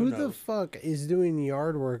so who the knows? fuck is doing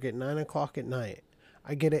yard work at 9 o'clock at night?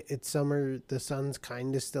 I get it. It's summer. The sun's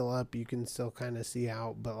kind of still up. You can still kind of see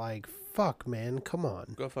out. But like, fuck, man, come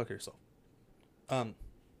on. Go fuck yourself.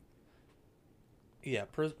 Yeah,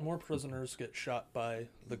 more prisoners get shot by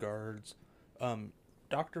the guards.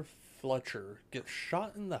 Dr. Fletcher gets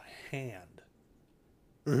shot in the hand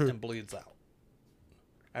and bleeds out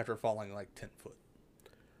after falling like 10 foot.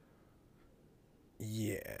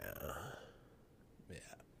 Yeah.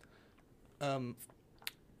 Yeah.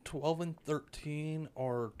 12 and 13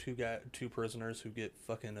 are two prisoners who get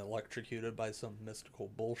fucking electrocuted by some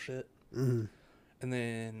mystical bullshit. Mm-hmm. And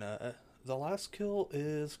then the last kill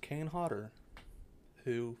is Kane Hodder,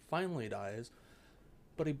 who finally dies,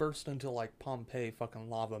 but he burst into like Pompeii fucking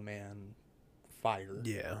lava man fire.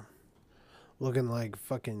 Yeah. Looking like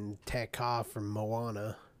fucking Tekka from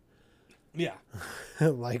Moana. Yeah.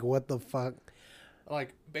 Like, what the fuck?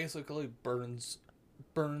 Like, basically burns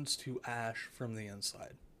to ash from the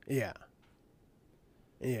inside. Yeah.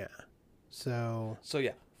 Yeah. So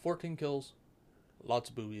yeah, 14 kills, lots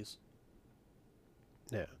of boobies.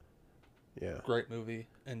 yeah. Yeah. Great movie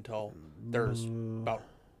until there's about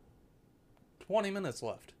 20 minutes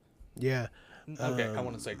left. Yeah. Okay, I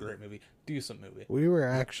want to say great movie. Decent movie. We were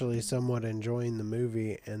actually somewhat enjoying the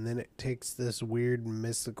movie, and then it takes this weird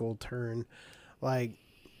mystical turn. Like,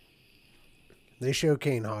 they show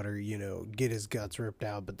Kane Hodder, get his guts ripped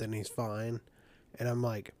out, but then he's fine. And I'm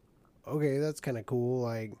like, okay, that's kind of cool.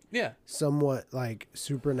 Like, Yeah. somewhat like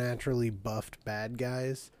supernaturally buffed bad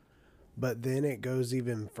guys. But then it goes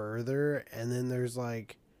even further, and then there's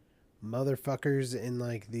like motherfuckers in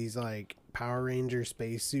like these like Power Ranger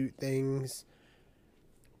spacesuit things.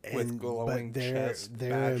 With glowing they're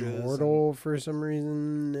badges immortal for some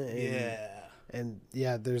reason. And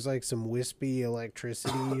And there's like some wispy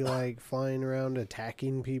electricity like flying around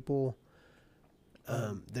attacking people.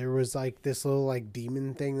 There was like this little like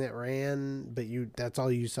demon thing that ran, but that's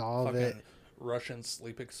all you saw of it. Russian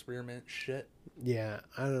sleep experiment shit. Yeah,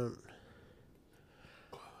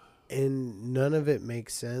 and none of it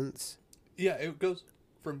makes sense. Yeah, it goes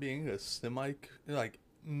from being a like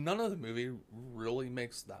none of the movie really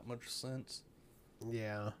makes that much sense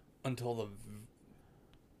Yeah. until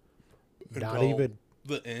Not even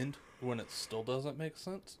the end, when it still doesn't make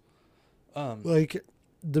sense. like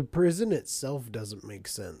the prison itself doesn't make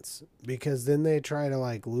sense, because then they try to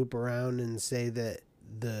like loop around and say that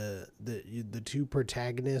the two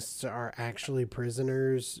protagonists are actually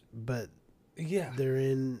prisoners, but Yeah. they're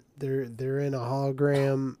in a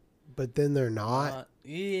hologram, but then they're not.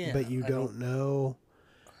 Yeah. But you don't know.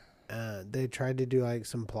 They tried to do like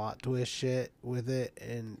some plot twist shit with it,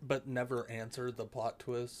 and But never answered the plot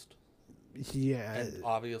twist. yeah, And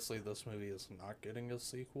obviously this movie is not getting a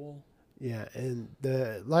sequel. yeah, and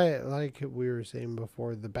the like we were saying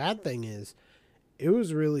before, the bad thing is, it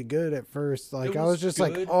was really good at first. Like, I was just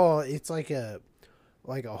like, good. oh, it's like a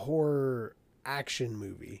horror action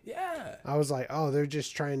movie. Yeah. I was like, oh, they're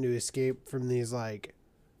just trying to escape from these like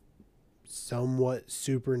somewhat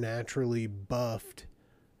supernaturally buffed,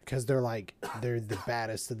 because they're the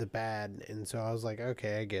baddest of the bad. And so I was like,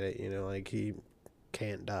 okay, I get it. Like, he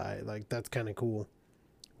can't die. Like, that's kind of cool.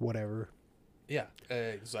 Whatever. Yeah,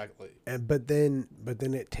 exactly. But then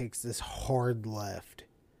it takes this hard left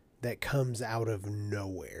that comes out of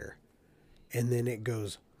nowhere, and then it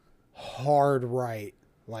goes hard right,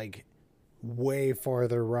 like way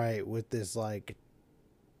farther right, with this like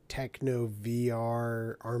techno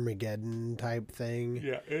VR Armageddon type thing.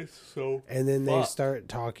 Yeah, it's so And then they fucked. start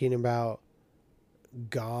talking about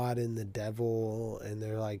God and the devil, and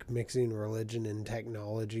they're like mixing religion and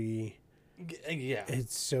technology. Yeah.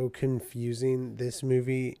 It's so confusing, this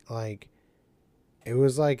movie. Like, it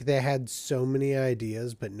was like they had so many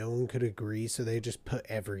ideas, but no one could agree, so they just put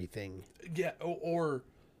everything. Yeah, or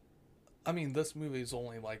I mean, this movie's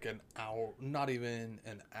only like an hour, not even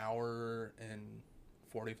an hour and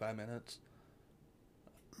 45 minutes.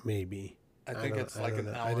 Maybe. I think it's I like don't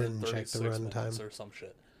an know. I hour and didn't check 36 the minutes runtime. or some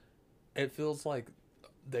shit. It feels like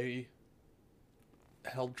they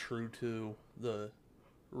held true to the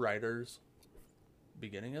writer's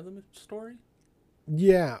beginning of the story.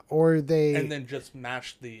 Yeah, or they... And then just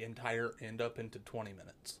mashed the entire end up into 20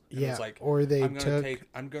 minutes. It yeah, was like, or they I'm took...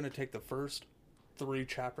 gonna take the first 3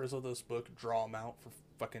 chapters of this book, draw them out for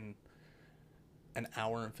fucking an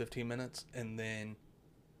hour and 15 minutes, and then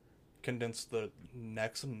condense the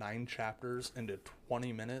next 9 chapters into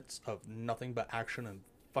 20 minutes of nothing but action and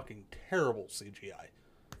fucking terrible CGI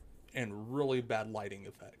and really bad lighting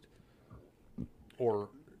effect, or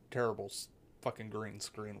terrible fucking green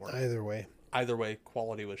screen work. Either way,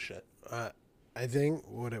 quality was shit. I think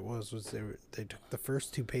what it was they took the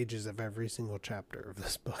first 2 pages of every single chapter of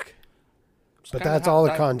this book. But that's all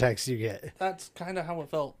the context you get. That's kind of how it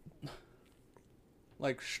felt.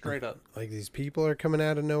 Like, straight up. Like, these people are coming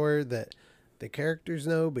out of nowhere that the characters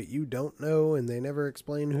know, but you don't know, and they never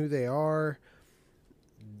explain who they are.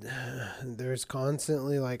 There's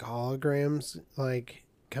constantly like holograms like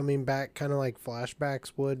coming back, kind of like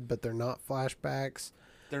flashbacks would, but they're not flashbacks.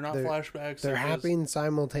 They're not flashbacks. They're happening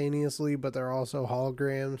simultaneously, but they're also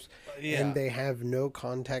holograms, and they have no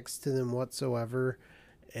context to them whatsoever.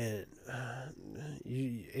 And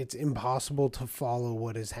it's impossible to follow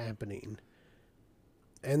what is happening.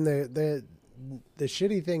 And the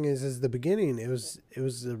shitty thing is the beginning. It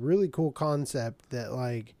was a really cool concept that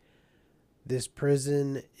like this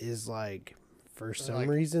prison is like for some like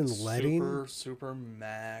reason letting super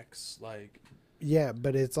max like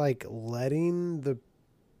but it's like letting the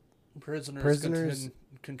prisoners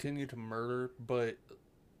continue to murder, but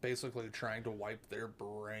basically trying to wipe their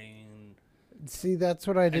brain. See, that's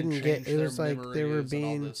what I didn't get. It was like they were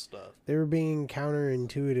being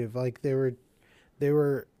counterintuitive. Like they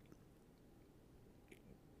were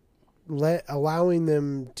allowing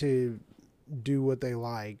them to do what they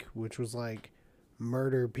like, which was like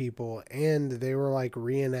murder people, and they were like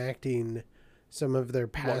reenacting some of their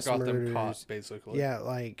past what got murders. Them caught, basically. Yeah,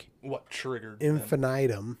 like what triggered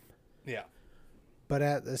infinitum. Them. Yeah. But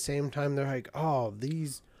at the same time, they're like, oh,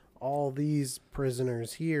 all these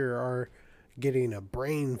prisoners here are getting a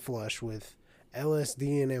brain flush with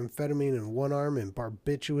LSD and amphetamine in one arm and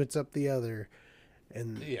barbiturates up the other.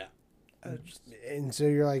 And and so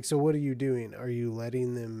you're like, so what are you doing? Are you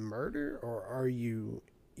letting them murder, or are you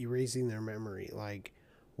erasing their memory? Like,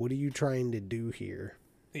 what are you trying to do here?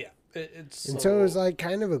 Yeah. So it was like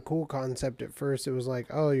kind of a cool concept at first. It was like,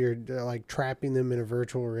 oh, you're like trapping them in a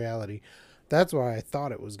virtual reality. That's why I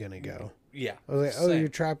thought it was going to go. Yeah. I was like, oh, you're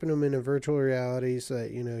trapping them in a virtual reality so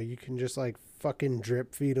that, you know, you can just like fucking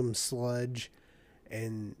drip feed them sludge,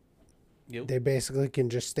 and they basically can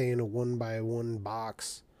just stay in a 1x1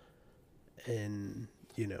 box. And,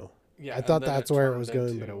 you know, I thought that's where it was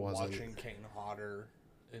going, but it wasn't. Watching Kane Hodder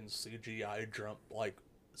in CGI jump like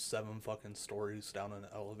 7 fucking stories down an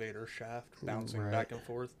elevator shaft, bouncing back and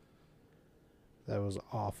forth. That was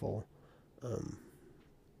awful.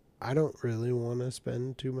 I don't really want to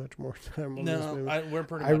spend too much more time on this movie. We're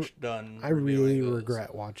pretty much done. I really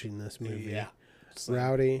regret watching this movie. Yeah.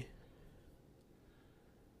 Rowdy,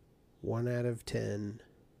 1 out of 10.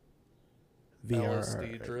 VR.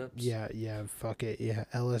 LSD drips? Yeah, fuck it. Yeah,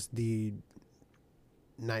 LSD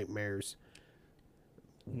nightmares.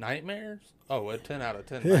 Nightmares? Oh, a 10 out of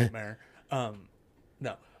 10 nightmare.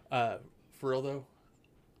 No. For real though,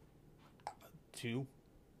 2.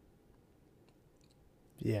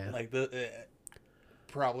 Yeah. Like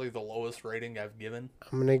probably the lowest rating I've given.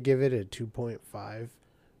 I'm going to give it a 2.5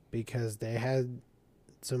 because they had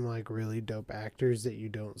some like really dope actors that you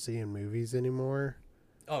don't see in movies anymore.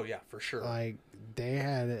 Oh yeah, for sure. Like they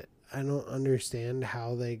had it. I don't understand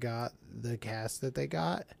how they got the cast that they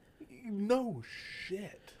got. No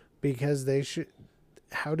shit. Because they should.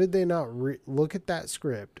 How did they not look at that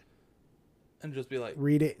script and just be like,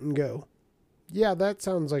 read it and go, yeah, that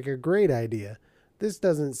sounds like a great idea. This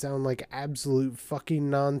doesn't sound like absolute fucking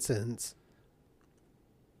nonsense.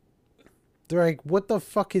 They're like, what the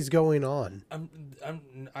fuck is going on?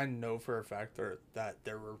 I know for a fact that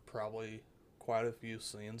there were probably quite a few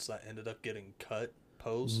scenes that ended up getting cut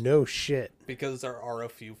post. No shit. Because there are a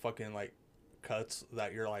few fucking like cuts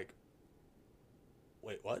that you're like,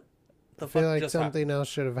 wait, what? I feel like something else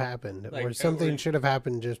should have happened, like, or something should have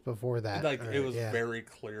happened just before that. Like it was very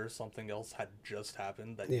clear something else had just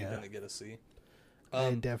happened that you didn't get to see.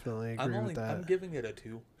 I definitely agree with that. I'm giving it a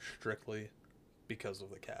 2 strictly because of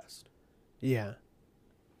the cast. Yeah.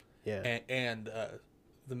 And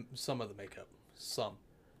some of the makeup. Some.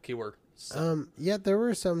 Keyword. Some. Yeah, there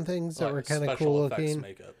were some things that were kind of cool looking.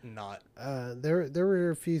 Makeup, not. There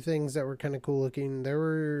were a few things that were kind of cool looking. There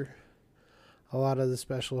were a lot of the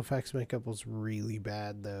special effects makeup was really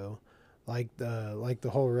bad though, like the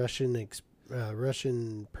whole Russian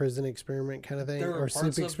prison experiment kind of thing, or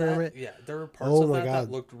sleep experiment. There were parts of that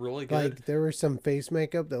looked really good. Like there was some face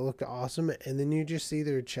makeup that looked awesome, and then you just see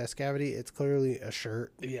their chest cavity. It's clearly a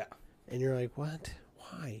shirt. Yeah, and you're like, what?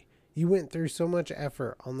 Why? You went through so much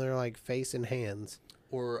effort on their like face and hands.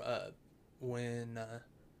 Or when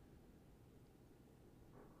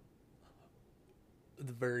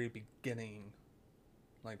the very beginning,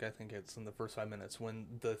 like I think it's in the first 5 minutes, when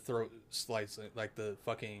the throat slicing, like the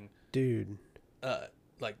fucking dude,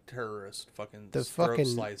 like terrorist fucking the throat fucking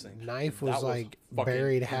slicing knife was like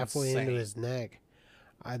buried halfway into his neck.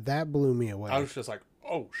 That blew me away. I was just like,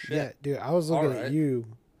 oh shit. Yeah, dude, I was looking at you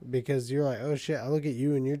because you're like, oh shit. I look at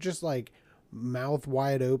you and you're just like mouth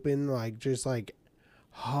wide open, like just like,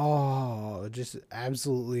 oh, just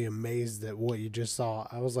absolutely amazed at what you just saw.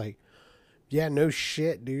 I was like, Yeah, no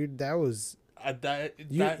shit, dude. That was... That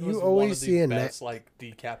You was one always of the see a best like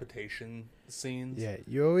decapitation scenes. Yeah,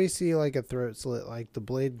 you always see like a throat slit, like the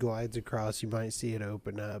blade glides across. You might see it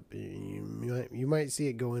open up. You might see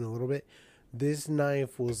it go in a little bit. This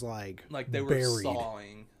knife was like they were buried.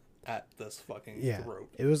 sawing at this fucking throat.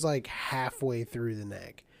 It was like halfway through the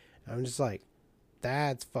neck. I'm just like,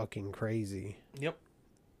 that's fucking crazy. Yep.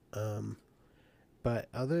 But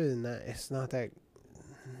other than that, it's not that.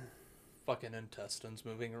 Fucking intestines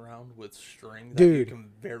moving around with string that Dude. you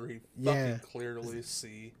can very fucking clearly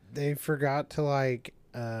see. They forgot to like.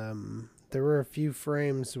 There were a few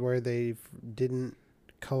frames where they didn't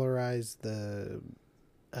colorize the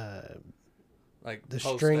The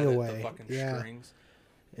string away. The fucking strings.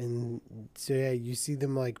 And so yeah, you see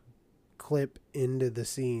them like clip into the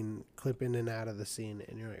scene, clip in and out of the scene,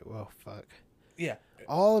 and you're like, well, fuck. Yeah.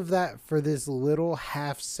 All of that for this little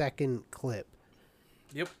half-second clip.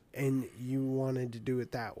 Yep. And you wanted to do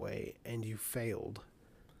it that way, and you failed.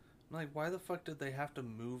 Like, why the fuck did they have to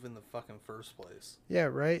move in the fucking first place? Yeah,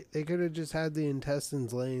 right? They could have just had the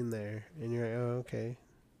intestines laying there, and you're like, oh, okay.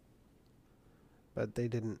 But they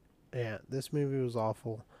didn't. Yeah, this movie was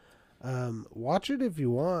awful. Watch it if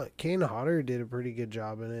you want. Kane Hodder did a pretty good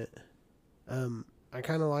job in it. I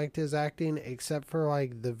kind of liked his acting, except for,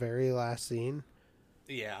 like, the very last scene.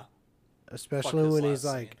 Yeah. Especially when he's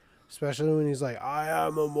like, I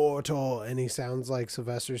am immortal, and he sounds like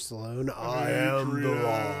Sylvester Stallone. I am the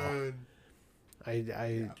law.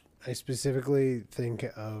 I specifically think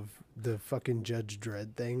of the fucking Judge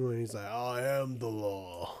Dredd thing when he's like, I am the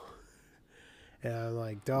law. And I'm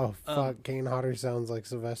like, oh, fuck, Kane Hodder sounds like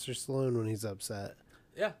Sylvester Stallone when he's upset.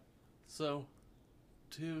 Yeah. So,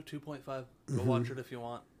 2.5. Go watch it if you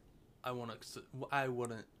want. I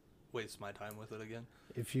wouldn't waste my time with it again.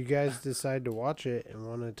 If you guys decide to watch it and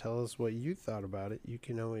want to tell us what you thought about it, you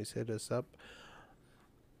can always hit us up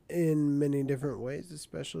in many different ways,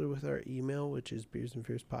 especially with our email, which is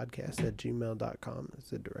beersandfearspodcast@gmail.com.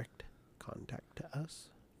 That's a direct contact to us.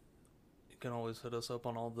 You can always hit us up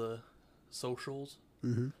on all the socials,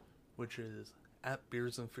 which is at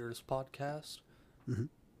Beers and Fears Podcast.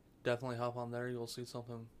 Definitely hop on there. You'll see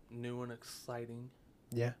something new and exciting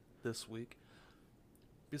this week.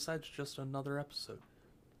 Besides just another episode.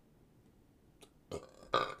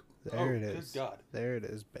 There it is. Good God. There it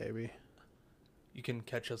is, baby. You can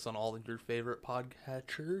catch us on all of your favorite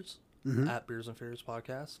podcatchers at Beers and Fears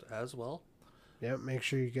Podcast as well. Yep, make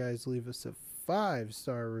sure you guys leave us a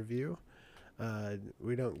 5-star review.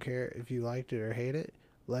 We don't care if you liked it or hate it.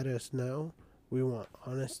 Let us know. We want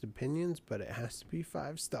honest opinions, but it has to be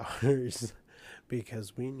 5 stars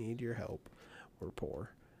because we need your help. We're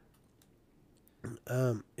poor.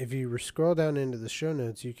 If you scroll down into the show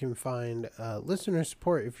notes, you can find listener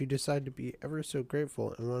support if you decide to be ever so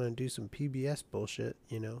grateful and want to do some PBS bullshit,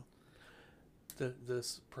 you know.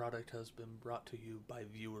 This product has been brought to you by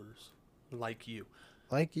viewers like you.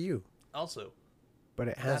 Like you. Also, but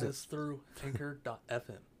it hasn't. That is through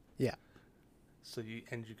Anchor.fm. Yeah. So you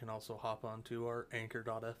can also hop onto our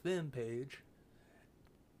Anchor.fm page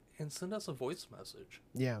and send us a voice message.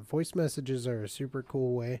 Yeah, voice messages are a super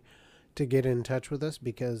cool way to get in touch with us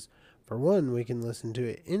because, for one, we can listen to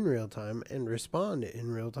it in real time and respond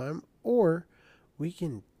in real time, or we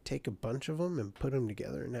can take a bunch of them and put them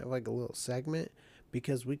together and have like a little segment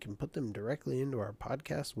because we can put them directly into our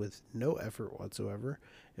podcast with no effort whatsoever,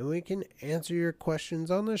 and we can answer your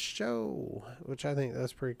questions on the show, which I think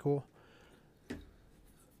that's pretty cool.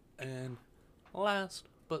 And last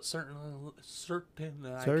but certainly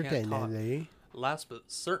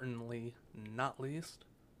not least,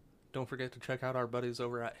 don't forget to check out our buddies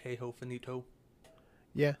over at Hey Ho Finito.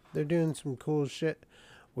 Yeah, they're doing some cool shit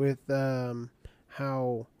with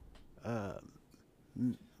how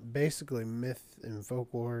basically myth and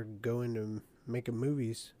folklore go into making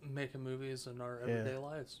movies. Making movies in our everyday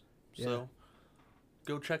lives. So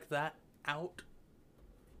go check that out.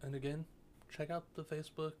 And again, check out the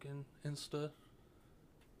Facebook and Insta.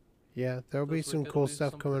 Yeah, there'll be some cool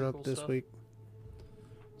stuff coming up this week.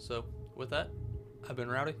 So, with that, I've been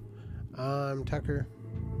Rowdy. I'm Tucker.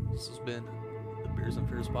 This has been the Beers and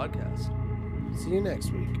Fears Podcast. See you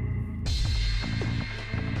next week.